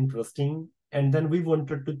really interesting. And then we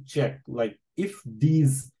wanted to check, like, if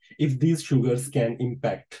these sugars can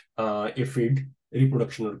impact aphid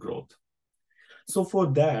reproduction or growth. So for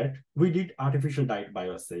that, we did artificial diet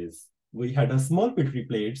bioassays. We had a small petri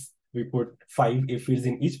plates. We put 5 aphids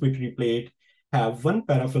in each petri plate, have one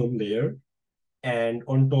parafilm layer, and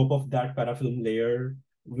on top of that parafilm layer,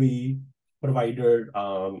 we provided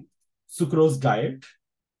sucrose diet.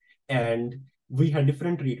 And we had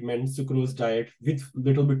different treatments, sucrose diet with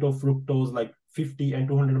little bit of fructose, like 50 and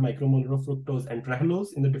 200 micromolar of fructose and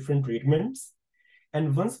trehalose in the different treatments.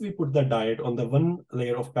 And once we put the diet on the one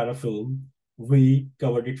layer of parafilm, we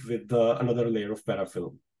covered it with another layer of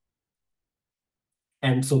parafilm.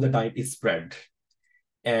 And so the diet is spread.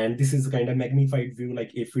 And this is a kind of magnified view,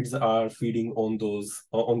 like aphids are feeding on those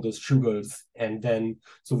sugars. And then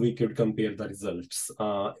so we could compare the results,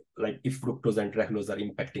 like if fructose and trehalose are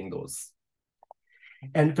impacting those.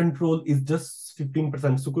 And control is just 15%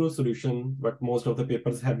 sucrose solution, what most of the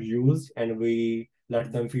papers have used. And we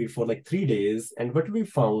let them feed for like 3 days. And what we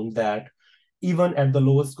found that even at the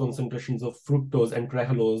lowest concentrations of fructose and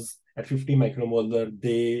trehalose at 50 micromolar,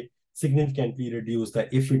 they significantly reduced the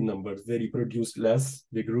aphid numbers. They reproduced less,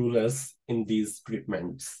 they grew less in these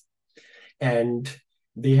treatments. And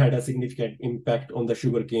they had a significant impact on the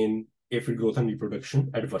sugarcane aphid growth and reproduction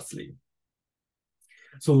adversely.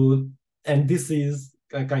 So, and this is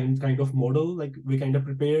a kind of model like we kind of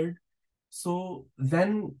prepared. So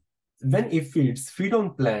then when aphids feed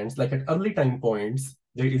on plants, like at early time points,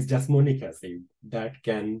 there is jasmonic acid that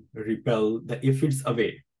can repel the aphids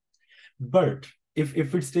away. But if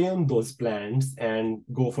it stay on those plants and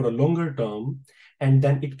go for a longer term, and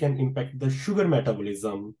then it can impact the sugar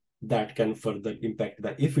metabolism that can further impact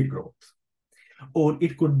the aphid growth. Or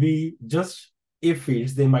it could be just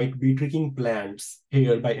aphids, they might be tricking plants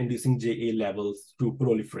here by inducing JA levels to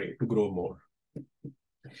proliferate, to grow more.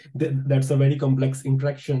 That's a very complex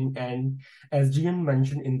interaction. And as Gian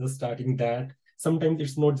mentioned in the starting, that sometimes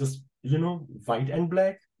it's not just, white and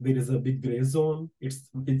black. There is a big gray zone. It's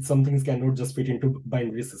some things cannot just fit into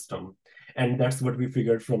binary system. And that's what we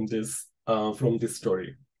figured from this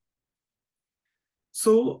story.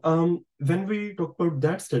 So when we talk about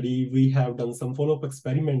that study, we have done some follow-up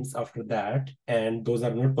experiments after that, and those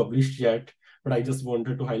are not published yet. But I just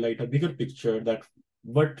wanted to highlight a bigger picture that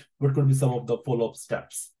what could be some of the follow-up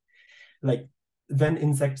steps. Like when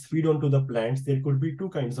insects feed onto the plants, there could be two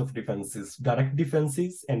kinds of defenses, direct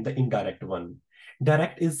defenses and the indirect one.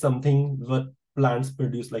 Direct is something what plants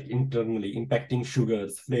produce like internally, impacting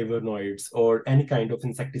sugars, flavonoids, or any kind of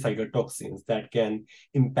insecticidal toxins that can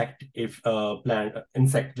impact if a plant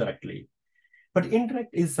insect directly. But indirect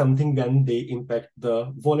is something when they impact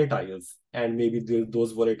the volatiles, and maybe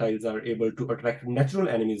those volatiles are able to attract natural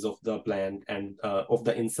enemies of the plant and of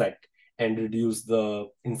the insect and reduce the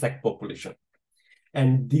insect population.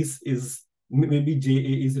 And this is maybe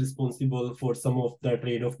JA is responsible for some of the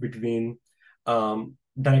trade-off between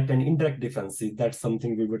direct and indirect defenses. That's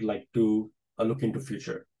something we would like to look into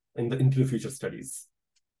into the future studies.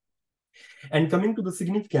 And coming to the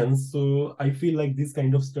significance, so I feel like these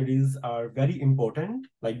kind of studies are very important,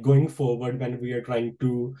 like going forward when we are trying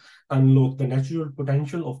to unlock the natural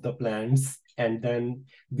potential of the plants. And then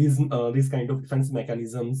these kind of defense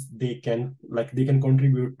mechanisms, they can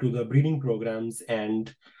contribute to the breeding programs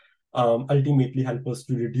and ultimately help us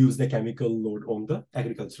to reduce the chemical load on the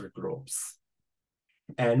agricultural crops.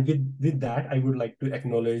 And with that, I would like to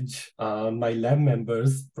acknowledge my lab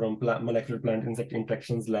members from Molecular Plant Insect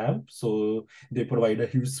Interactions Lab. So they provide a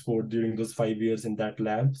huge support during those 5 years in that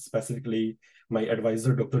lab, specifically my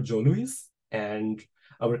advisor, Dr. Joe Lewis, and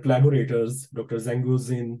our collaborators, Dr.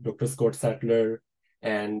 Zanguzin, Dr. Scott Sattler,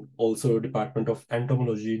 and also Department of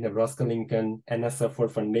Entomology, Nebraska-Lincoln, NSF for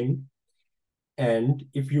funding. And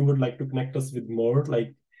if you would like to connect us with more,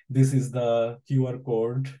 like this is the QR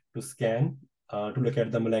code to scan to look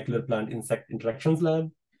at the Molecular Plant Insect Interactions Lab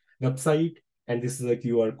website. And this is a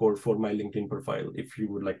QR code for my LinkedIn profile if you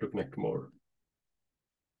would like to connect more.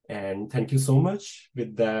 And thank you so much.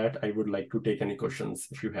 With that, I would like to take any questions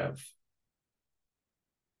if you have.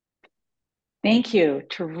 Thank you.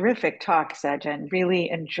 Terrific talk, Sajjan. Really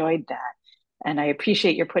enjoyed that. And I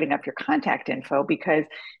appreciate your putting up your contact info, because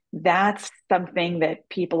that's something that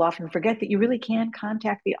people often forget, that you really can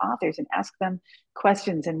contact the authors and ask them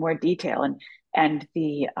questions in more detail. And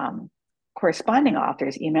the corresponding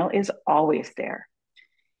author's email is always there.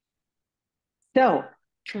 So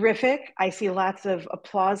terrific. I see lots of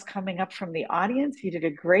applause coming up from the audience. You did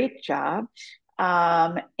a great job.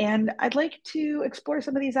 And I'd like to explore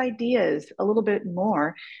some of these ideas a little bit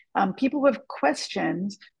more. People with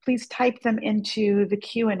questions, please type them into the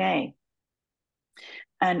Q&A.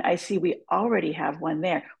 And I see we already have one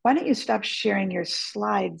there. Why don't you stop sharing your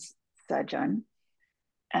slides, Sajjan?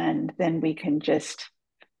 And then we can just,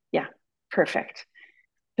 yeah, perfect.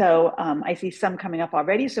 So I see some coming up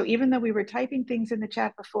already. So even though we were typing things in the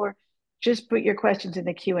chat before, just put your questions in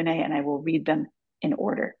the Q&A and I will read them in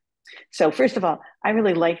order. So first of all, I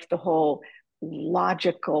really liked the whole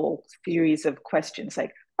logical series of questions,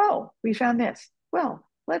 like, oh, we found this. Well,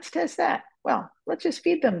 let's test that. Well, let's just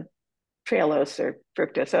feed them trailose or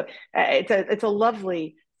fructose. So it's a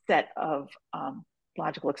lovely set of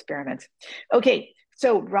logical experiments. Okay,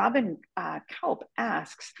 so Robin Kalp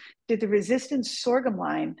asks, did the resistant sorghum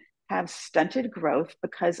line have stunted growth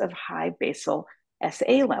because of high basal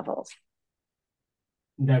SA levels?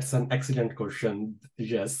 That's an excellent question.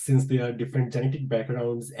 Yes, since they are different genetic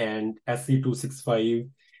backgrounds and SC265,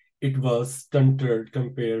 it was stunted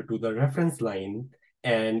compared to the reference line.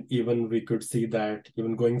 And even we could see that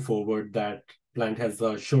even going forward, that plant has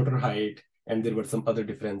a shorter height and there were some other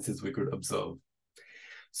differences we could observe.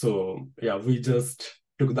 So yeah, we just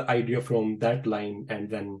took the idea from that line and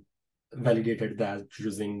then validated that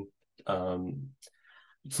using,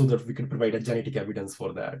 so that we could provide a genetic evidence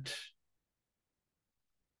for that.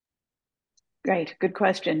 Right, good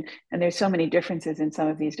question. And there's so many differences in some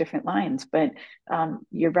of these different lines, but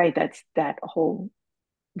you're right, that's that whole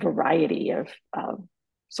variety of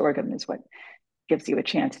sorghum is what gives you a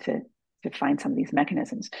chance to find some of these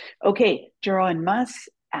mechanisms. Okay, Jeroen Mus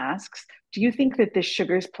asks, do you think that the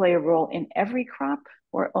sugars play a role in every crop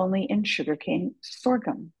or only in sugarcane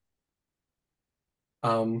sorghum?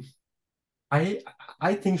 I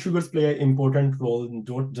think sugars play an important role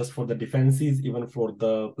not just for the defenses, even for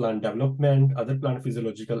the plant development, other plant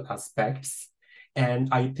physiological aspects. And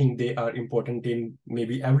I think they are important in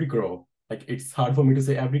maybe every crop. Like it's hard for me to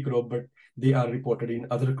say every crop, but they are reported in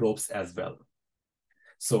other crops as well.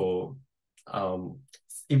 So um,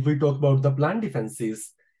 if we talk about the plant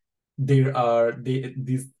defenses, these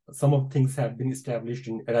some of things have been established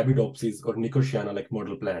in Arabidopsis or Nicotiana like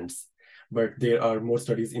model plants, but there are more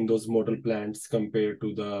studies in those model plants compared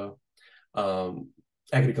to the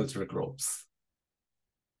agricultural crops.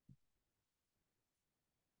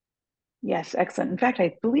 Yes, excellent. In fact,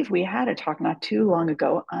 I believe we had a talk not too long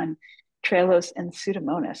ago on Trehalose and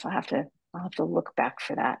Pseudomonas. I'll have to look back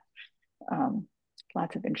for that.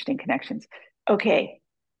 Lots of interesting connections. Okay.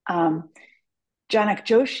 Janak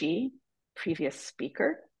Joshi, previous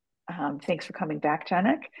speaker, thanks for coming back,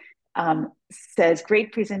 Janak, says,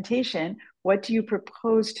 great presentation. What do you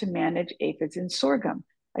propose to manage aphids in sorghum?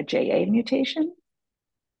 A JA mutation?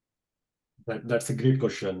 That's a great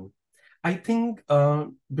question. I think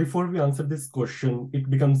before we answer this question, it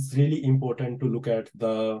becomes really important to look at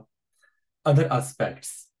the other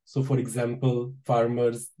aspects. So for example,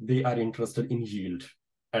 farmers, they are interested in yield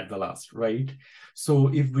at the last, right? So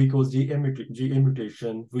if we cause GA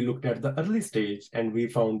mutation, we looked at the early stage and we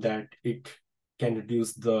found that it can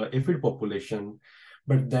reduce the aphid population,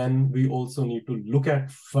 but then we also need to look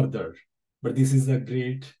at further. But this is a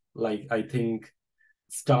great, like, I think,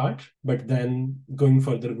 start, but then going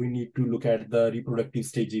further, we need to look at the reproductive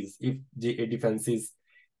stages. If JA defenses,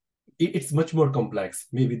 it's much more complex.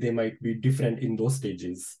 Maybe they might be different in those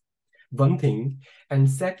stages. One thing. And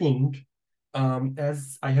second,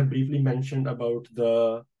 as I have briefly mentioned about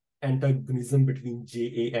the antagonism between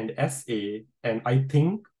JA and SA, and I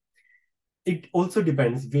think it also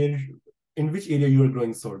depends in which area you are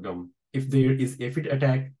growing sorghum. If there is aphid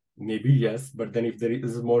attack, maybe yes, but then if there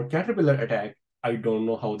is more caterpillar attack, I don't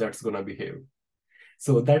know how that's gonna behave.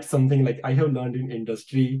 So that's something like I have learned in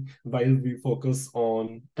industry. While we focus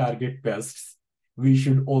on target pests, we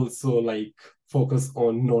should also like focus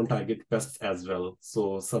on non-target pests as well.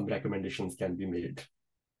 So some recommendations can be made.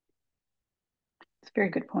 It's a very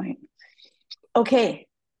good point. Okay.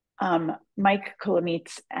 Mike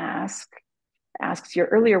Kolomitz asks, your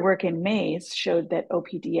earlier work in maize showed that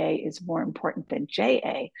OPDA is more important than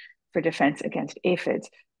JA for defense against aphids.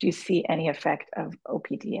 Do you see any effect of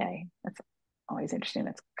OPDA? That's always interesting.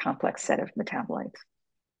 That's a complex set of metabolites.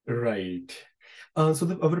 Right.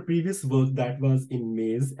 So our previous work that was in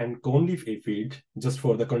maize and cornleaf aphid, just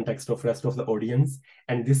for the context of rest of the audience,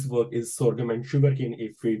 and this work is sorghum and sugarcane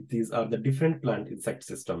aphid. These are the different plant insect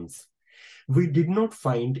systems. We did not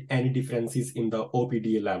find any differences in the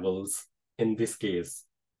OPDA levels in this case.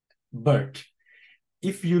 But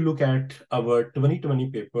if you look at our 2020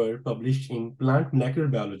 paper published in Plant Molecular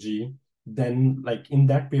Biology, then like in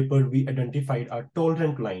that paper, we identified a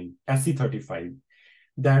tolerant line, SC35.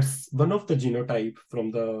 That's one of the genotype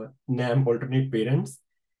from the NAM alternate parents.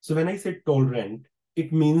 So when I say tolerant,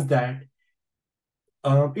 it means that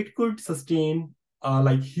it could sustain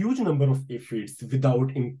like huge number of aphids without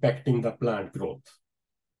impacting the plant growth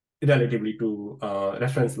relatively to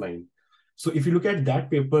reference line. So if you look at that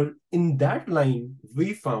paper, in that line,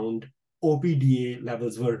 we found OPDA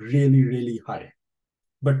levels were really, really high,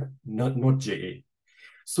 but not JA.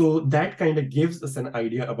 So that kind of gives us an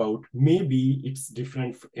idea about maybe it's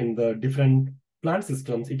different in the different plant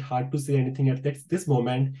systems. It's hard to say anything at this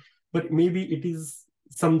moment, but maybe it is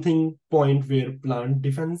something point where plant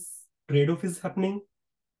defense trade-off is happening.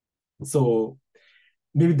 So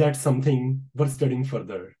maybe that's something worth studying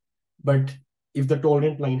further. But if the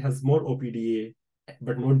tolerant line has more OPDA,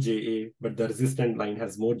 but not JA, but the resistant line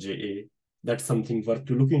has more JA, that's something worth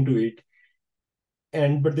to look into it.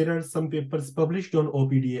 But there are some papers published on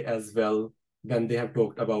OPDA as well when they have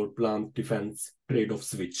talked about plant defense trade-off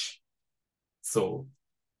switch. So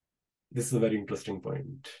this is a very interesting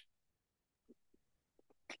point.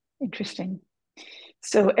 Interesting.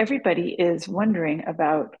 So everybody is wondering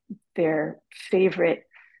about their favorite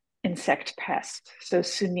insect pest. So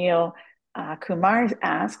Sunil Kumar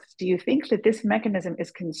asks, do you think that this mechanism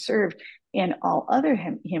is conserved in all other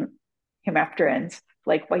hemipterans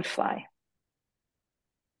like whitefly?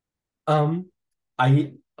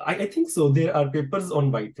 I think so. There are papers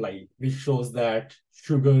on whitefly which shows that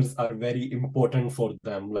sugars are very important for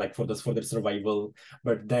them, like for their survival.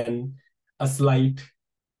 But then a slight,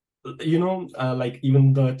 like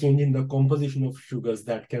even the change in the composition of sugars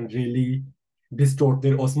that can really distort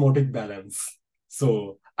their osmotic balance.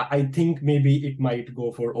 So I think maybe it might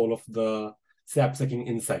go for all of the sap-sucking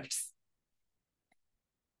insects.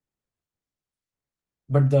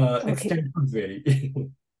 But the extent could vary.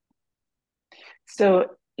 So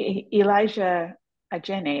Elijah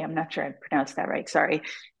Ajene, I'm not sure I pronounced that right, sorry,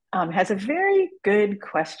 has a very good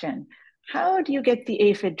question. How do you get the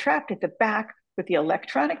aphid trapped at the back with the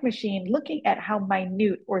electronic machine looking at how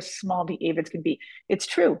minute or small the aphids can be? It's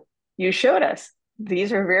true. You showed us.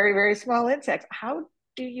 These are very, very small insects. How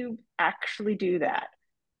do you actually do that?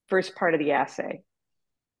 First part of the assay.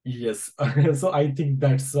 Yes. So I think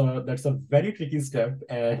that's a very tricky step,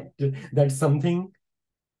 and that's something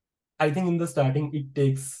I think in the starting it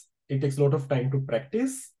takes a lot of time to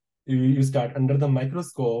practice. You start under the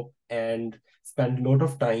microscope and spend a lot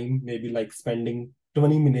of time, maybe like spending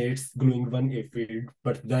 20 minutes gluing one aphid,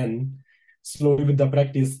 but then slowly with the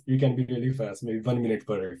practice, you can be really fast, maybe 1 minute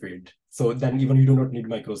per aphid. So then even you do not need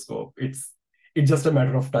microscope. It's just a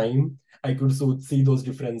matter of time. I could so see those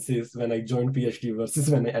differences when I joined PhD versus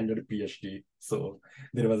when I ended PhD. So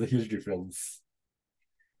there was a huge difference.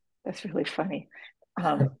 That's really funny.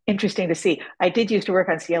 Interesting to see. I did used to work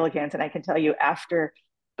on C. elegans, and I can tell you after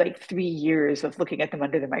like 3 years of looking at them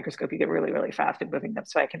under the microscope, you get really, really fast at moving them.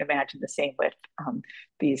 So I can imagine the same with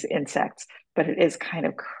these insects. But it is kind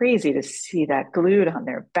of crazy to see that glued on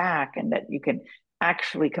their back and that you can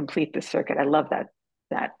actually complete the circuit. I love that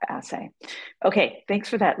assay. Okay, thanks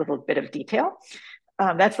for that little bit of detail.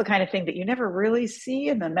 That's the kind of thing that you never really see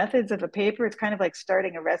in the methods of a paper. It's kind of like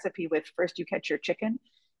starting a recipe with first you catch your chicken.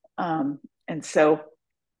 And so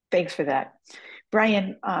thanks for that.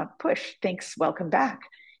 Brian Push, thanks, welcome back,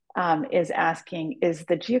 is asking, is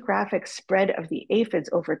the geographic spread of the aphids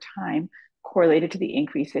over time correlated to the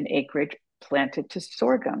increase in acreage planted to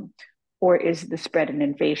sorghum? Or is the spread an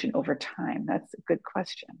invasion over time? That's a good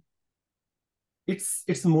question.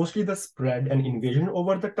 It's mostly the spread and invasion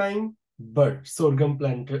over the time, but sorghum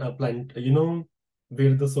plant,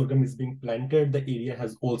 where the sorghum is being planted, the area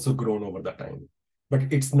has also grown over the time.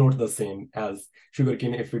 But it's not the same as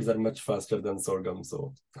sugarcane aphids are much faster than sorghum.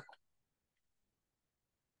 So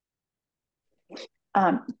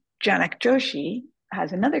Janak Joshi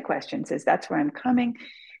has another question, says, that's where I'm coming.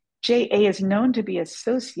 JA is known to be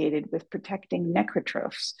associated with protecting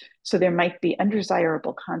necrotrophs, so there might be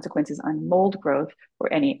undesirable consequences on mold growth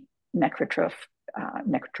or any necrotrophic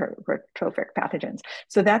pathogens.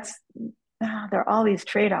 So there are all these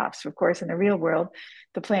trade-offs. Of course, in the real world,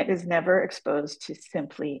 the plant is never exposed to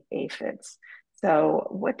simply aphids. So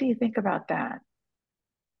what do you think about that?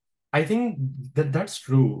 I think that's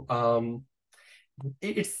true.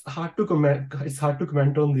 It's hard to comment. It's hard to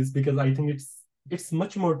comment on this because I think it's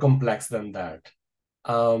much more complex than that.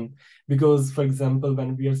 Um, because, for example,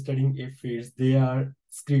 when we are studying aphids, they are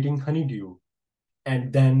secreting honeydew,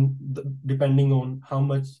 and then depending on how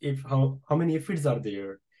many aphids are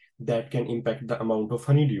there, that can impact the amount of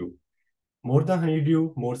honeydew. More the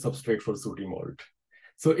honeydew, more substrate for sooty mold.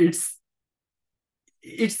 So it's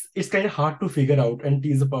kind of hard to figure out and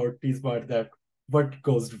tease apart that what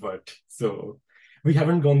caused what. So we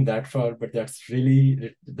haven't gone that far, but that's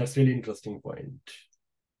really interesting point.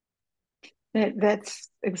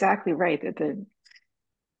 That's exactly right.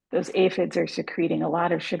 Those aphids are secreting a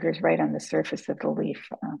lot of sugars right on the surface of the leaf.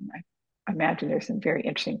 I imagine there's some very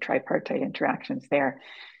interesting tripartite interactions there.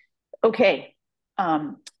 Okay.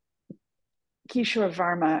 Kishore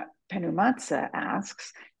Varma Penumatsa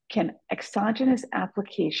asks, can exogenous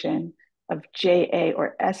application of JA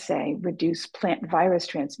or SA reduce plant virus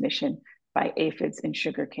transmission by aphids in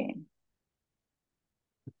sugarcane?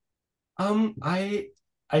 I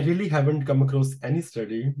really haven't come across any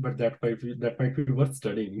study, but that might be worth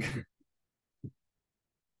studying.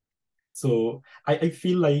 So I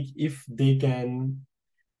feel like if they can,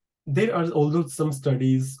 there are also some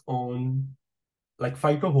studies on like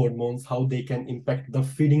phytohormones, how they can impact the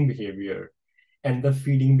feeding behavior. And the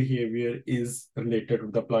feeding behavior is related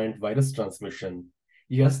to the plant virus transmission.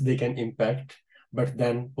 Yes, they can impact, but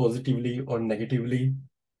then positively or negatively,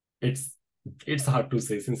 it's it's hard to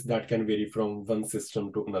say since that can vary from one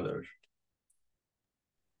system to another.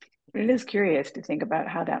 It is curious to think about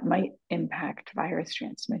how that might impact virus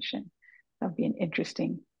transmission. That'll be an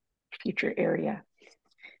interesting future area.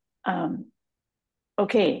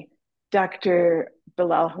 Okay, Dr.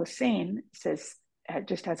 Bilal Hossein says,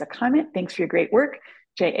 just has a comment. Thanks for your great work.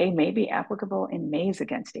 JA may be applicable in maize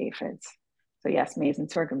against aphids. So yes, maize and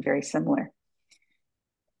sorghum, very similar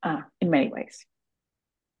in many ways.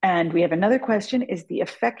 And we have another question. Is the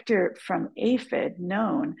effector from aphid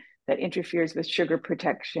known that interferes with sugar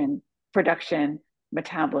production,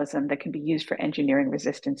 metabolism that can be used for engineering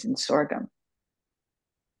resistance in sorghum?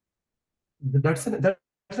 That's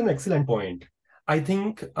an excellent point. I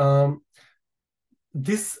think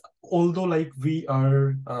this, although like we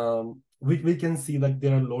can see like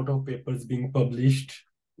there are a lot of papers being published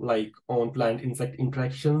like on plant insect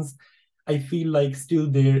interactions, I feel like still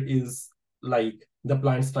there is like the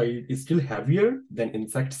plant side is still heavier than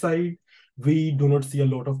insect side. We do not see a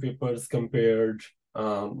lot of papers compared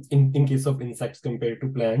in case of insects compared to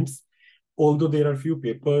plants. Although there are few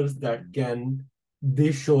papers that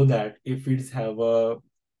they show that aphids have a,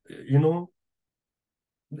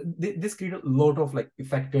 this create a lot of like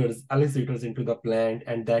effectors, allocytors into the plant,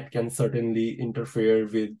 and that can certainly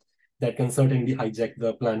that can certainly hijack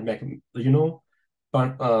the plant, plant,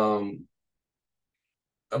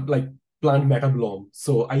 like plant metabolome.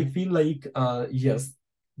 So I feel like, yes,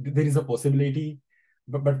 there is a possibility,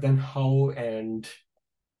 but then how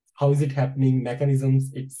is it happening?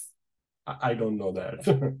 Mechanisms, I don't know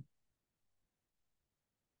that.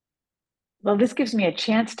 Well, this gives me a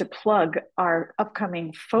chance to plug our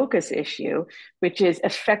upcoming focus issue, which is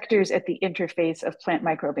effectors at the interface of plant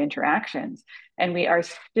microbe interactions. And we are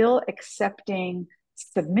still accepting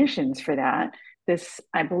submissions for that.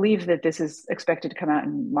 I believe that this is expected to come out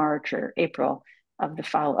in March or April of the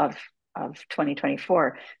fall of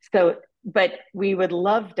 2024. So, but we would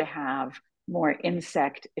love to have more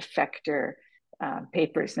insect effector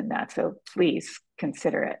papers than that. So please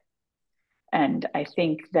consider it. And I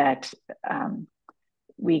think that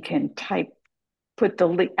we can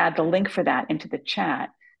add the link for that into the chat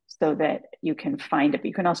so that you can find it. But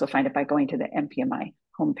you can also find it by going to the MPMI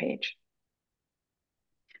homepage.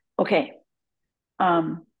 Okay.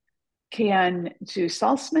 Kian Zhu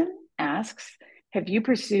Salzman asks, have you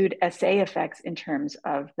pursued SA effects in terms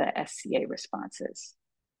of the SCA responses?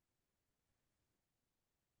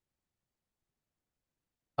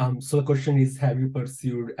 So the question is, have you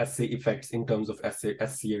pursued SA effects in terms of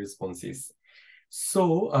SCA responses?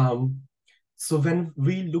 So, so when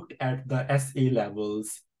we looked at the SA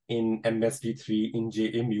levels in MSD3 in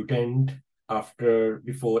JA mutant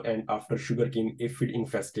before and after sugarcane aphid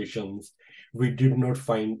infestations, we did not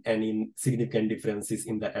find any significant differences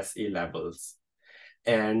in the SA levels.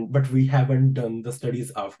 But we haven't done the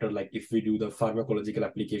studies after, like if we do the pharmacological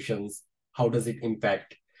applications, how does it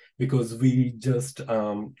impact? Because we just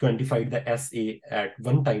quantified the SA at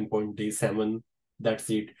one time point, day 7, that's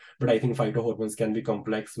it. But I think phytohormones can be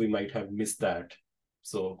complex. We might have missed that.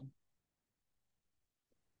 So,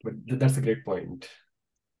 but that's a great point.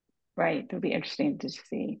 Right, it'll be interesting to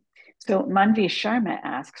see. So Manvi Sharma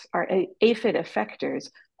asks, are aphid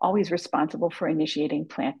effectors always responsible for initiating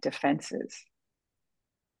plant defenses?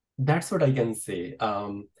 That's what I can say.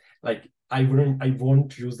 Like I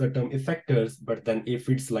won't use the term effectors, but then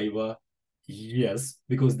aphid saliva, yes,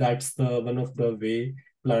 because that's the one of the way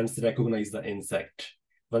plants recognize the insect.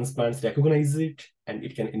 Once plants recognize it, and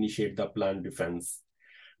it can initiate the plant defense.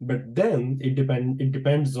 But then it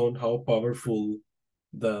depends on how powerful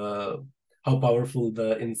the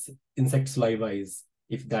insect saliva is,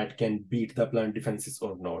 if that can beat the plant defenses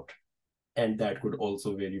or not. And that could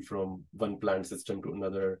also vary from one plant system to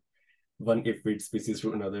another, one aphid species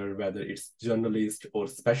to another, whether it's generalist or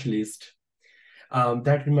specialist.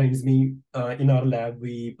 That reminds me, in our lab,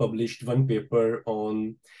 we published one paper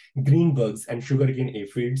on green bugs and sugarcane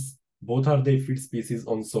aphids. Both are the aphid species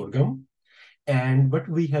on sorghum. And what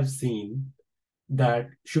we have seen that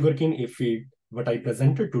sugarcane aphid, what I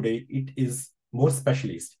presented today, it is more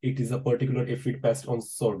specialist. It is a particular aphid pest on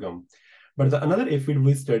sorghum. But the another aphid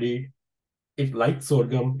we studied, it likes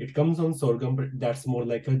sorghum, it comes on sorghum, but that's more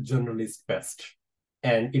like a generalist pest.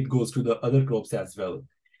 And it goes to the other crops as well.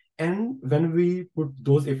 And when we put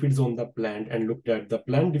those aphids on the plant and looked at the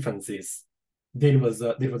plant defenses, there was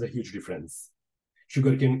a huge difference.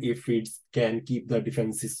 Sugarcane aphids can keep the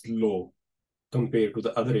defenses low compared to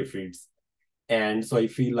the other aphids. And so I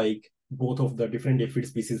feel like both of the different aphid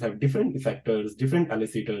species have different effectors, different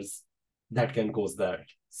allocytors that can cause that.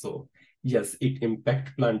 So yes, it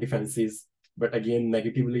impacts plant defenses, but again,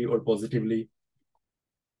 negatively or positively,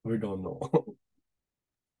 we don't know.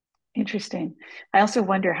 Interesting. I also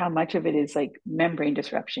wonder how much of it is like membrane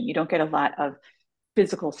disruption. You don't get a lot of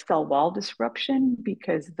physical cell wall disruption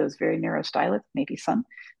because of those very narrow stylets, maybe some.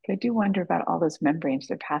 But I do wonder about all those membranes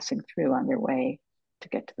they're passing through on their way to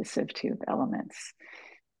get to the sieve tube elements.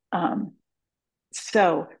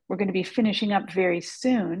 So we're going to be finishing up very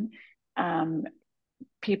soon.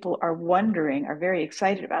 People are very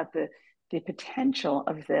excited about the potential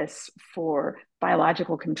of this for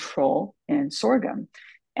biological control in sorghum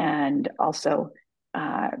and also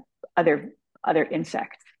other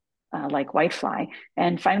insects like whitefly.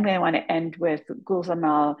 And finally, I want to end with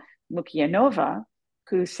Gulzamal Mukianova,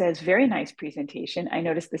 who says, very nice presentation. I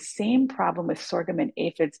noticed the same problem with sorghum and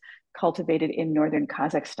aphids cultivated in northern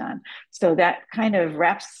Kazakhstan. So that kind of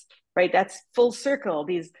wraps, right? That's full circle.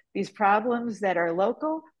 These problems that are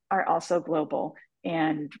local are also global.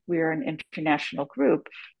 And we're an international group.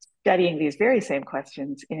 studying these very same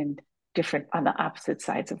questions in different, on the opposite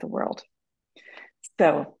sides of the world.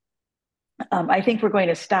 So I think we're going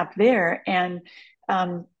to stop there, and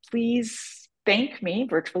please thank me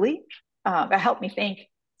virtually, help me thank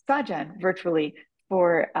Sajjan virtually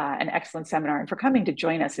for an excellent seminar and for coming to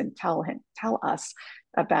join us and tell us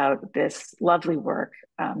about this lovely work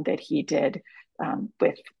that he did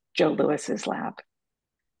with Joe Lewis's lab.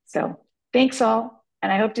 So thanks all,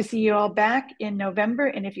 and I hope to see you all back in November.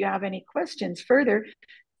 And if you have any questions further,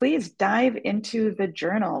 please dive into the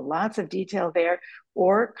journal, lots of detail there,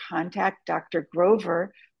 or contact Dr.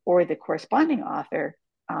 Grover or the corresponding author,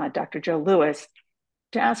 Dr. Joe Lewis,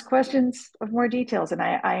 to ask questions of more details. And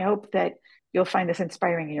I hope that you'll find this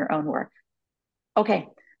inspiring in your own work. Okay,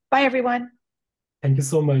 bye everyone. Thank you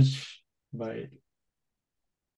so much. Bye.